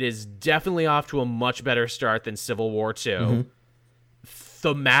this. It is definitely off to a much better start than Civil War 2.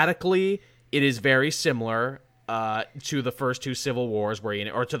 Thematically, it is very similar to the first 2 Civil Wars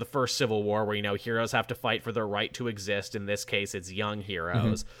or to the first Civil War where, heroes have to fight for their right to exist. In this case, it's young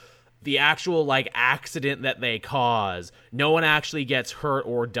heroes. The actual, like, accident that they cause, no one actually gets hurt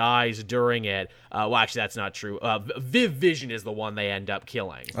or dies during it. Well, actually, that's not true. Vision is the one they end up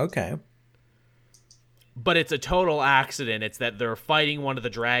killing. Okay. But it's a total accident. It's that they're fighting one of the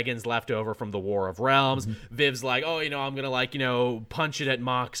dragons left over from the War of Realms. Viv's like, I'm going to, like, punch it at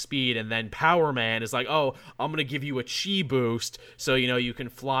Mach speed. And then Power Man is like, I'm going to give you a chi boost so, you can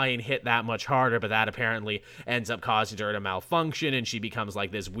fly and hit that much harder. But that apparently ends up causing her to malfunction. And she becomes,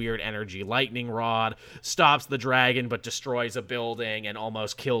 like, this weird energy lightning rod, stops the dragon, but destroys a building and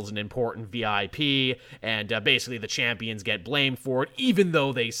almost kills an important VIP. And basically the champions get blamed for it, even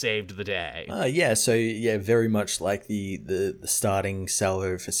though they saved the day. Yeah, very much like the starting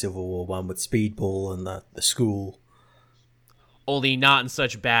salvo for Civil War 1 with Speedball and the school. Only not in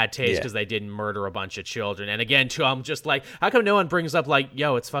such bad taste because they didn't murder a bunch of children. And again, too, I'm just like, how come no one brings up, like,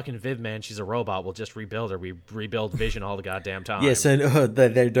 yo, it's fucking Viv, man. She's a robot. We'll just rebuild her. We rebuild Vision all the goddamn time. Yeah, so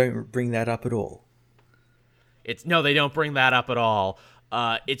they don't bring that up at all. No, they don't bring that up at all.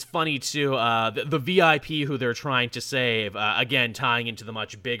 It's funny, too, the VIP who they're trying to save, again, tying into the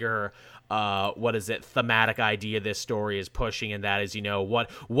much bigger thematic idea this story is pushing, and that is,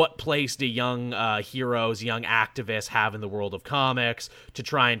 what place do young heroes, young activists have in the world of comics to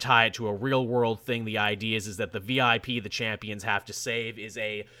try and tie it to a real world thing. The idea is that the VIP the champions have to save is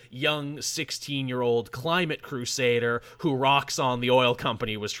a young 16-year-old climate crusader who Roxxon, the oil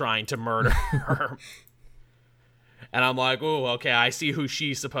company, was trying to murder her. And I'm like, oh, okay, I see who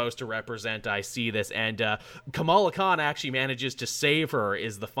she's supposed to represent. I see this. And Kamala Khan actually manages to save her,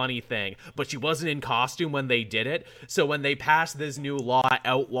 is the funny thing. But she wasn't in costume when they did it. So when they passed this new law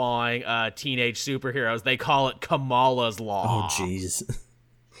outlawing teenage superheroes, they call it Kamala's Law. Oh, jeez.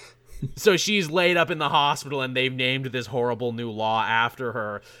 So she's laid up in the hospital, and they've named this horrible new law after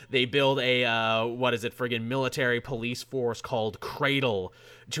her. They build a, friggin' military police force called Cradle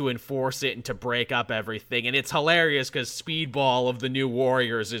to enforce it and to break up everything. And it's hilarious because Speedball of the New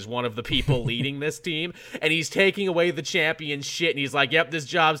Warriors is one of the people leading this team, and he's taking away the champion's shit, and he's like, yep, this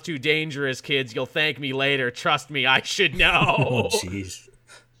job's too dangerous, kids. You'll thank me later. Trust me, I should know. Oh, jeez.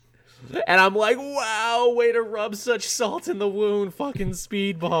 And I'm like, wow, way to rub such salt in the wound, fucking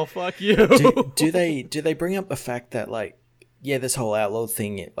Speedball, fuck you. Do they bring up the fact that, like, yeah, this whole outlaw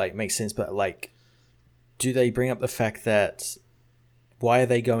thing, it, like, makes sense, but, like, do they bring up the fact that why are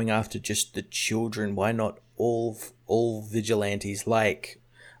they going after just the children? Why not all vigilantes like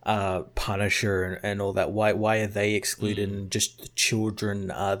Punisher and all that? Why are they excluded and just the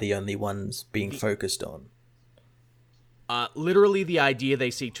children are the only ones being focused on? Literally, the idea they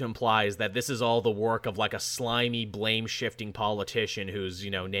seek to imply is that this is all the work of, like, a slimy, blame-shifting politician whose,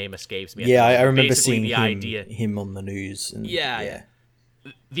 name escapes me. Yeah, I remember seeing him on the news. And, yeah.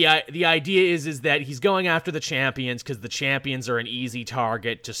 The idea is that he's going after the champions because the champions are an easy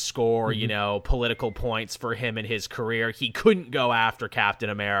target to score, political points for him in his career. He couldn't go after Captain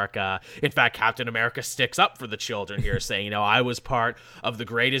America. In fact, Captain America sticks up for the children here, saying, I was part of the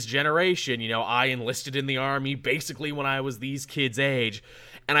greatest generation. I enlisted in the army basically when I was these kids' age.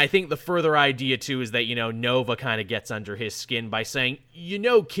 And I think the further idea, too, is that, Nova kind of gets under his skin by saying,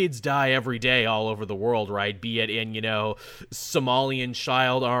 kids die every day all over the world, right? Be it in, Somalian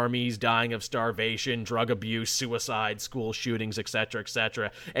child armies dying of starvation, drug abuse, suicide, school shootings, etc.,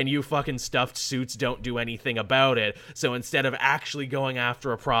 etc. And you fucking stuffed suits don't do anything about it. So instead of actually going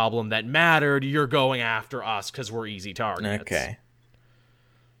after a problem that mattered, you're going after us because we're easy targets. Okay.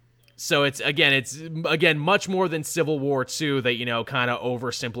 So it's much more than Civil War II that, kind of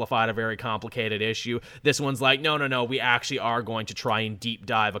oversimplified a very complicated issue. This one's like, no, we actually are going to try and deep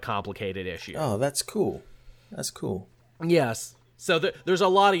dive a complicated issue. Oh, that's cool. That's cool. Yes. So there's a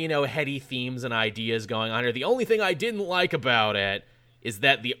lot of, heady themes and ideas going on here. The only thing I didn't like about it is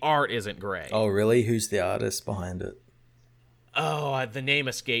that the art isn't great. Oh, really? Who's the artist behind it? Oh, the name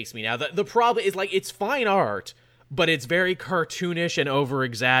escapes me now. The problem is, like, it's fine art, but it's very cartoonish and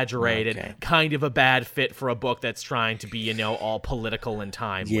over-exaggerated, kind of a bad fit for a book that's trying to be, all political and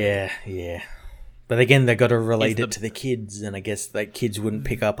timely. Yeah. But again, they got to relate it to the kids, and I guess like kids wouldn't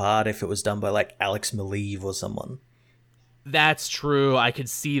pick up art if it was done by like Alex Maleev or someone. That's true. I could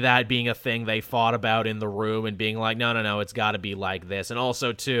see that being a thing they fought about in the room and being like, no, it's got to be like this. And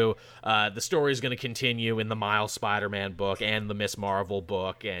also, too, the story is going to continue in the Miles Spider-Man book and the Miss Marvel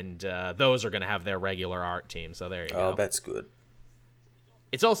book, and those are going to have their regular art team. So there you go. Oh, that's good.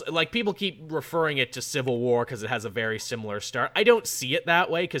 It's also, like, people keep referring it to Civil War because it has a very similar start. I don't see it that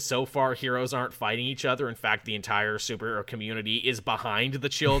way because so far heroes aren't fighting each other. In fact, the entire superhero community is behind the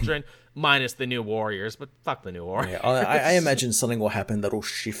children, minus the New Warriors, but fuck the New Warriors. Yeah, I imagine something will happen that'll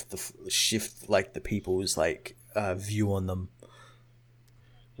shift like the people's like view on them.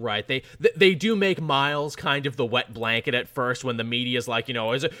 Right, they do make Miles kind of the wet blanket at first when the media's like,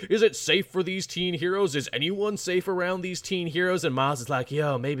 is it safe for these teen heroes? Is anyone safe around these teen heroes? And Miles is like,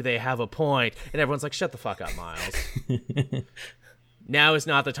 maybe they have a point. And everyone's like, shut the fuck up, Miles. Now is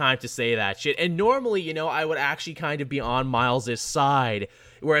not the time to say that shit. And normally, I would actually kind of be on Miles's side,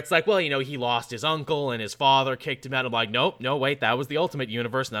 where it's like, well, he lost his uncle and his father kicked him out. I'm like, nope, no, wait, that was the Ultimate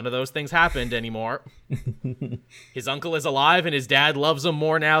Universe. None of those things happened anymore. His uncle is alive and his dad loves him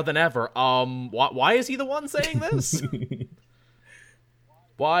more now than ever. Why is he the one saying this?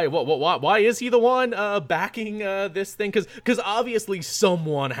 Why is he the one backing this thing? Because obviously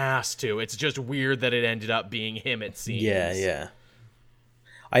someone has to. It's just weird that it ended up being him, it seems. Yeah.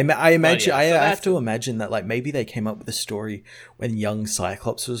 I imagine I have to imagine that like maybe they came up with a story when young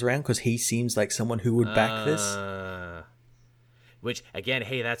Cyclops was around because he seems like someone who would back this. Which again,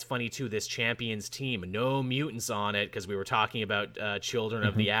 hey, that's funny too. This Champions team, no mutants on it because we were talking about Children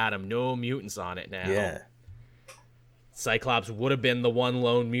of the Atom. No mutants on it now. Yeah, Cyclops would have been the one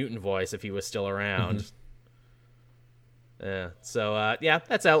lone mutant voice if he was still around. So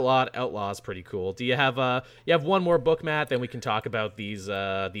that's Outlaw. Outlaw's pretty cool. Do you have one more book, Matt? Then we can talk about these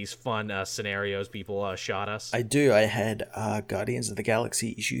fun scenarios people shot us. I do. I had Guardians of the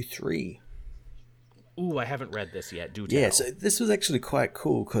Galaxy issue 3. Ooh, I haven't read this yet. Do tell. Yeah, so this was actually quite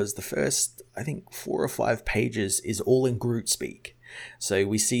cool because the first, I think, 4 or 5 pages is all in Groot speak. So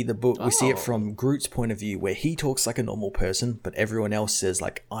we see the book, we see it from Groot's point of view where he talks like a normal person, but everyone else says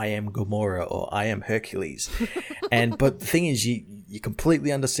like, I am Gamora or I am Hercules. But the thing is, you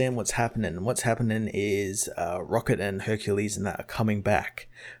completely understand what's happening. And what's happening is Rocket and Hercules and that are coming back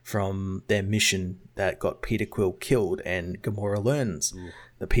from their mission that got Peter Quill killed, and Gamora learns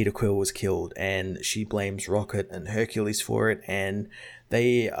that Peter Quill was killed, and she blames Rocket and Hercules for it, and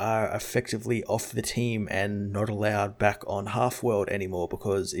they are effectively off the team and not allowed back on Half-World anymore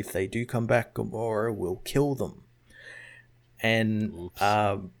because if they do come back, Gamora will kill them. And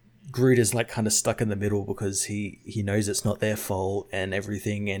Groot is like kind of stuck in the middle because he knows it's not their fault and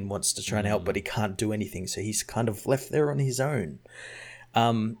everything and wants to try and help, but he can't do anything, so he's kind of left there on his own.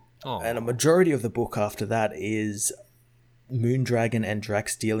 And a majority of the book after that is Moondragon and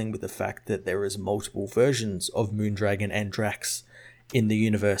Drax dealing with the fact that there is multiple versions of Moondragon and Drax in the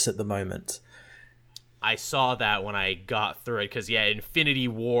universe at the moment. I saw that when I got through it, because, Infinity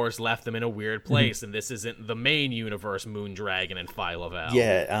Wars left them in a weird place, and this isn't the main universe, Moondragon and Phyla-Vell.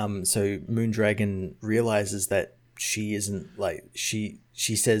 Yeah, so Moondragon realizes that she isn't, like, she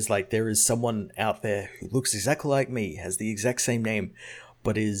says, like, there is someone out there who looks exactly like me, has the exact same name,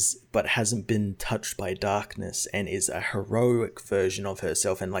 but hasn't been touched by darkness, and is a heroic version of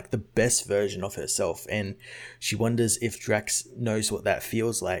herself, and like the best version of herself. And she wonders if Drax knows what that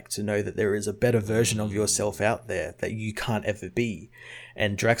feels like, to know that there is a better version of yourself out there that you can't ever be.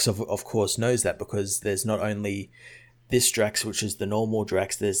 And Drax of course knows that, because there's not only this Drax, which is the normal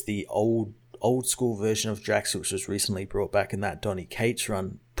Drax, there's the old school version of Drax, which was recently brought back in that Donny Cates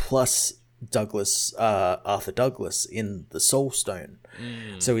run, plus Arthur Douglas in the Soul Stone.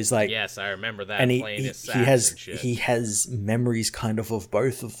 So he's like, yes, I remember that. And he has memories kind of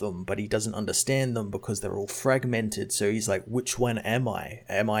both of them, but he doesn't understand them because they're all fragmented. So he's like, which one am I?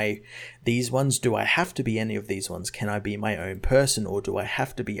 Am I these ones? Do I have to be any of these ones? Can I be my own person, or do I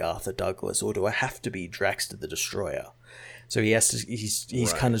have to be Arthur Douglas, or do I have to be Drax the Destroyer? So he's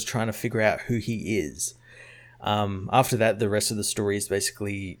right. Kind of trying to figure out who he is. After that, the rest of the story is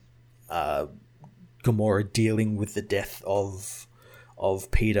basically Gamora dealing with the death of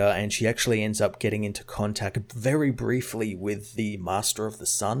Peter, and she actually ends up getting into contact very briefly with the Master of the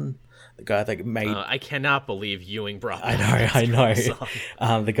Sun, the guy that made... I cannot believe Ewing brought that. I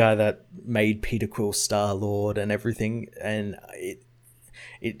know. The guy that made Peter Quill Star-Lord and everything, and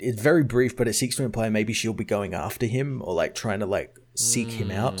it's very brief, but it seeks to imply maybe she'll be going after him, or like trying to like seek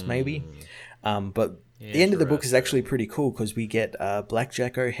him out, maybe. But the end of the book is actually pretty cool, because we get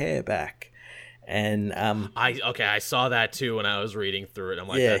Blackjack O'Hare back. And I saw that too when I was reading through it. I'm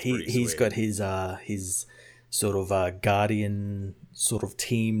like, yeah, that's pretty he's sweet. got his sort of guardian sort of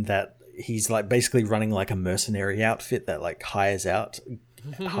team that he's like basically running like a mercenary outfit that like hires out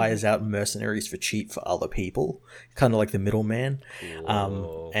mercenaries for cheap for other people, kind of like the middleman.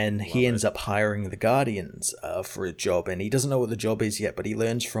 And he ends up hiring the Guardians for a job, and he doesn't know what the job is yet, but he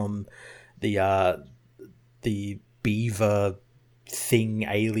learns from the beaver thing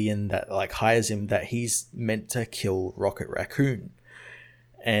alien that like hires him that he's meant to kill Rocket Raccoon.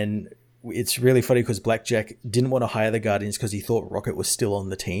 And it's really funny because Blackjack didn't want to hire the Guardians because he thought Rocket was still on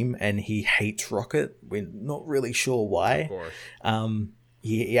the team, and he hates Rocket. We're not really sure why. Of course.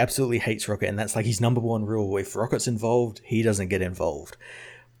 He absolutely hates Rocket, and that's like his number one rule. If Rocket's involved, he doesn't get involved.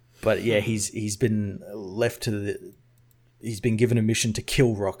 But yeah, he's been left to he's been given a mission to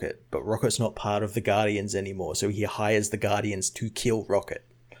kill Rocket, but Rocket's not part of the Guardians anymore, so he hires the Guardians to kill Rocket.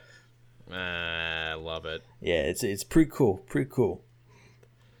 I love it. Yeah, it's pretty cool.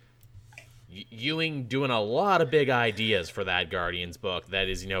 Ewing doing a lot of big ideas for that Guardians book. That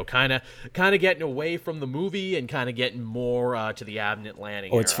is, kind of getting away from the movie and kind of getting more to the Abnett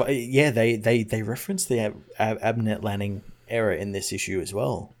Lanning era. It's yeah, they reference the Abnett Lanning era in this issue as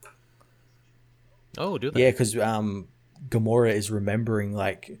well. Oh, do they? Yeah, because Gamora is remembering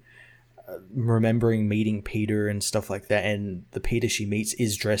meeting Peter and stuff like that, and the Peter she meets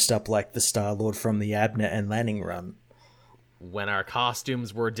is dressed up like the Star-Lord from the Abnett and Lanning run. When our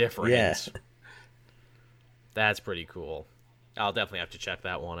costumes were different. Yeah. That's pretty cool. I'll definitely have to check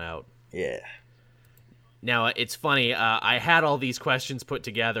that one out. Yeah. Now, it's funny, I had all these questions put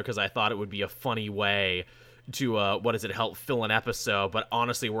together because I thought it would be a funny way to, help fill an episode, but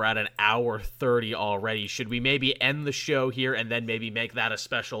honestly, we're at an hour 30 already. Should we maybe end the show here and then maybe make that a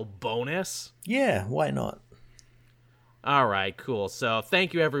special bonus? Yeah, why not? All right, cool. So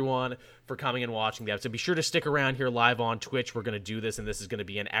thank you, everyone, for coming and watching the episode. Be sure to stick around here live on Twitch. We're going to do this, and this is going to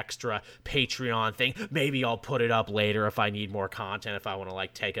be an extra Patreon thing. Maybe I'll put it up later if I need more content, if I want to,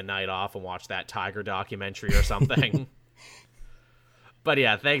 take a night off and watch that Tiger documentary or something. But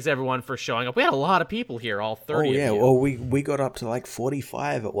yeah, thanks, everyone, for showing up. We had a lot of people here, all 30 of you. Oh, yeah, well, we got up to,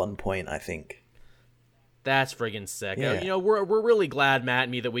 45 at one point, I think. That's friggin' sick. Yeah. We're really glad, Matt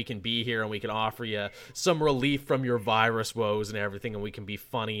and me, that we can be here and we can offer you some relief from your virus woes and everything, and we can be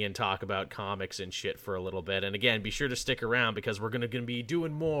funny and talk about comics and shit for a little bit. And again, be sure to stick around because we're going to be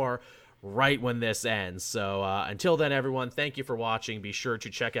doing more right when this ends. So until then, everyone, thank you for watching. Be sure to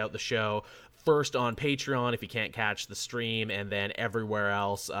check out the show first on Patreon if you can't catch the stream, and then everywhere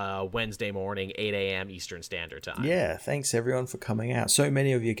else Wednesday morning, 8 a.m. Eastern Standard Time. Yeah, thanks, everyone, for coming out. So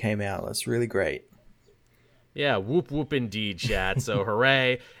many of you came out. That's really great. Yeah, whoop whoop indeed, chat. So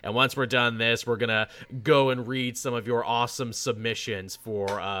hooray. And once we're done this, we're going to go and read some of your awesome submissions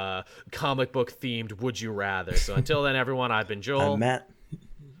for comic book themed Would You Rather. So until then, everyone, I've been Joel. I'm Matt.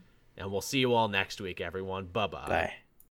 And we'll see you all next week, everyone. Bye-bye. Bye.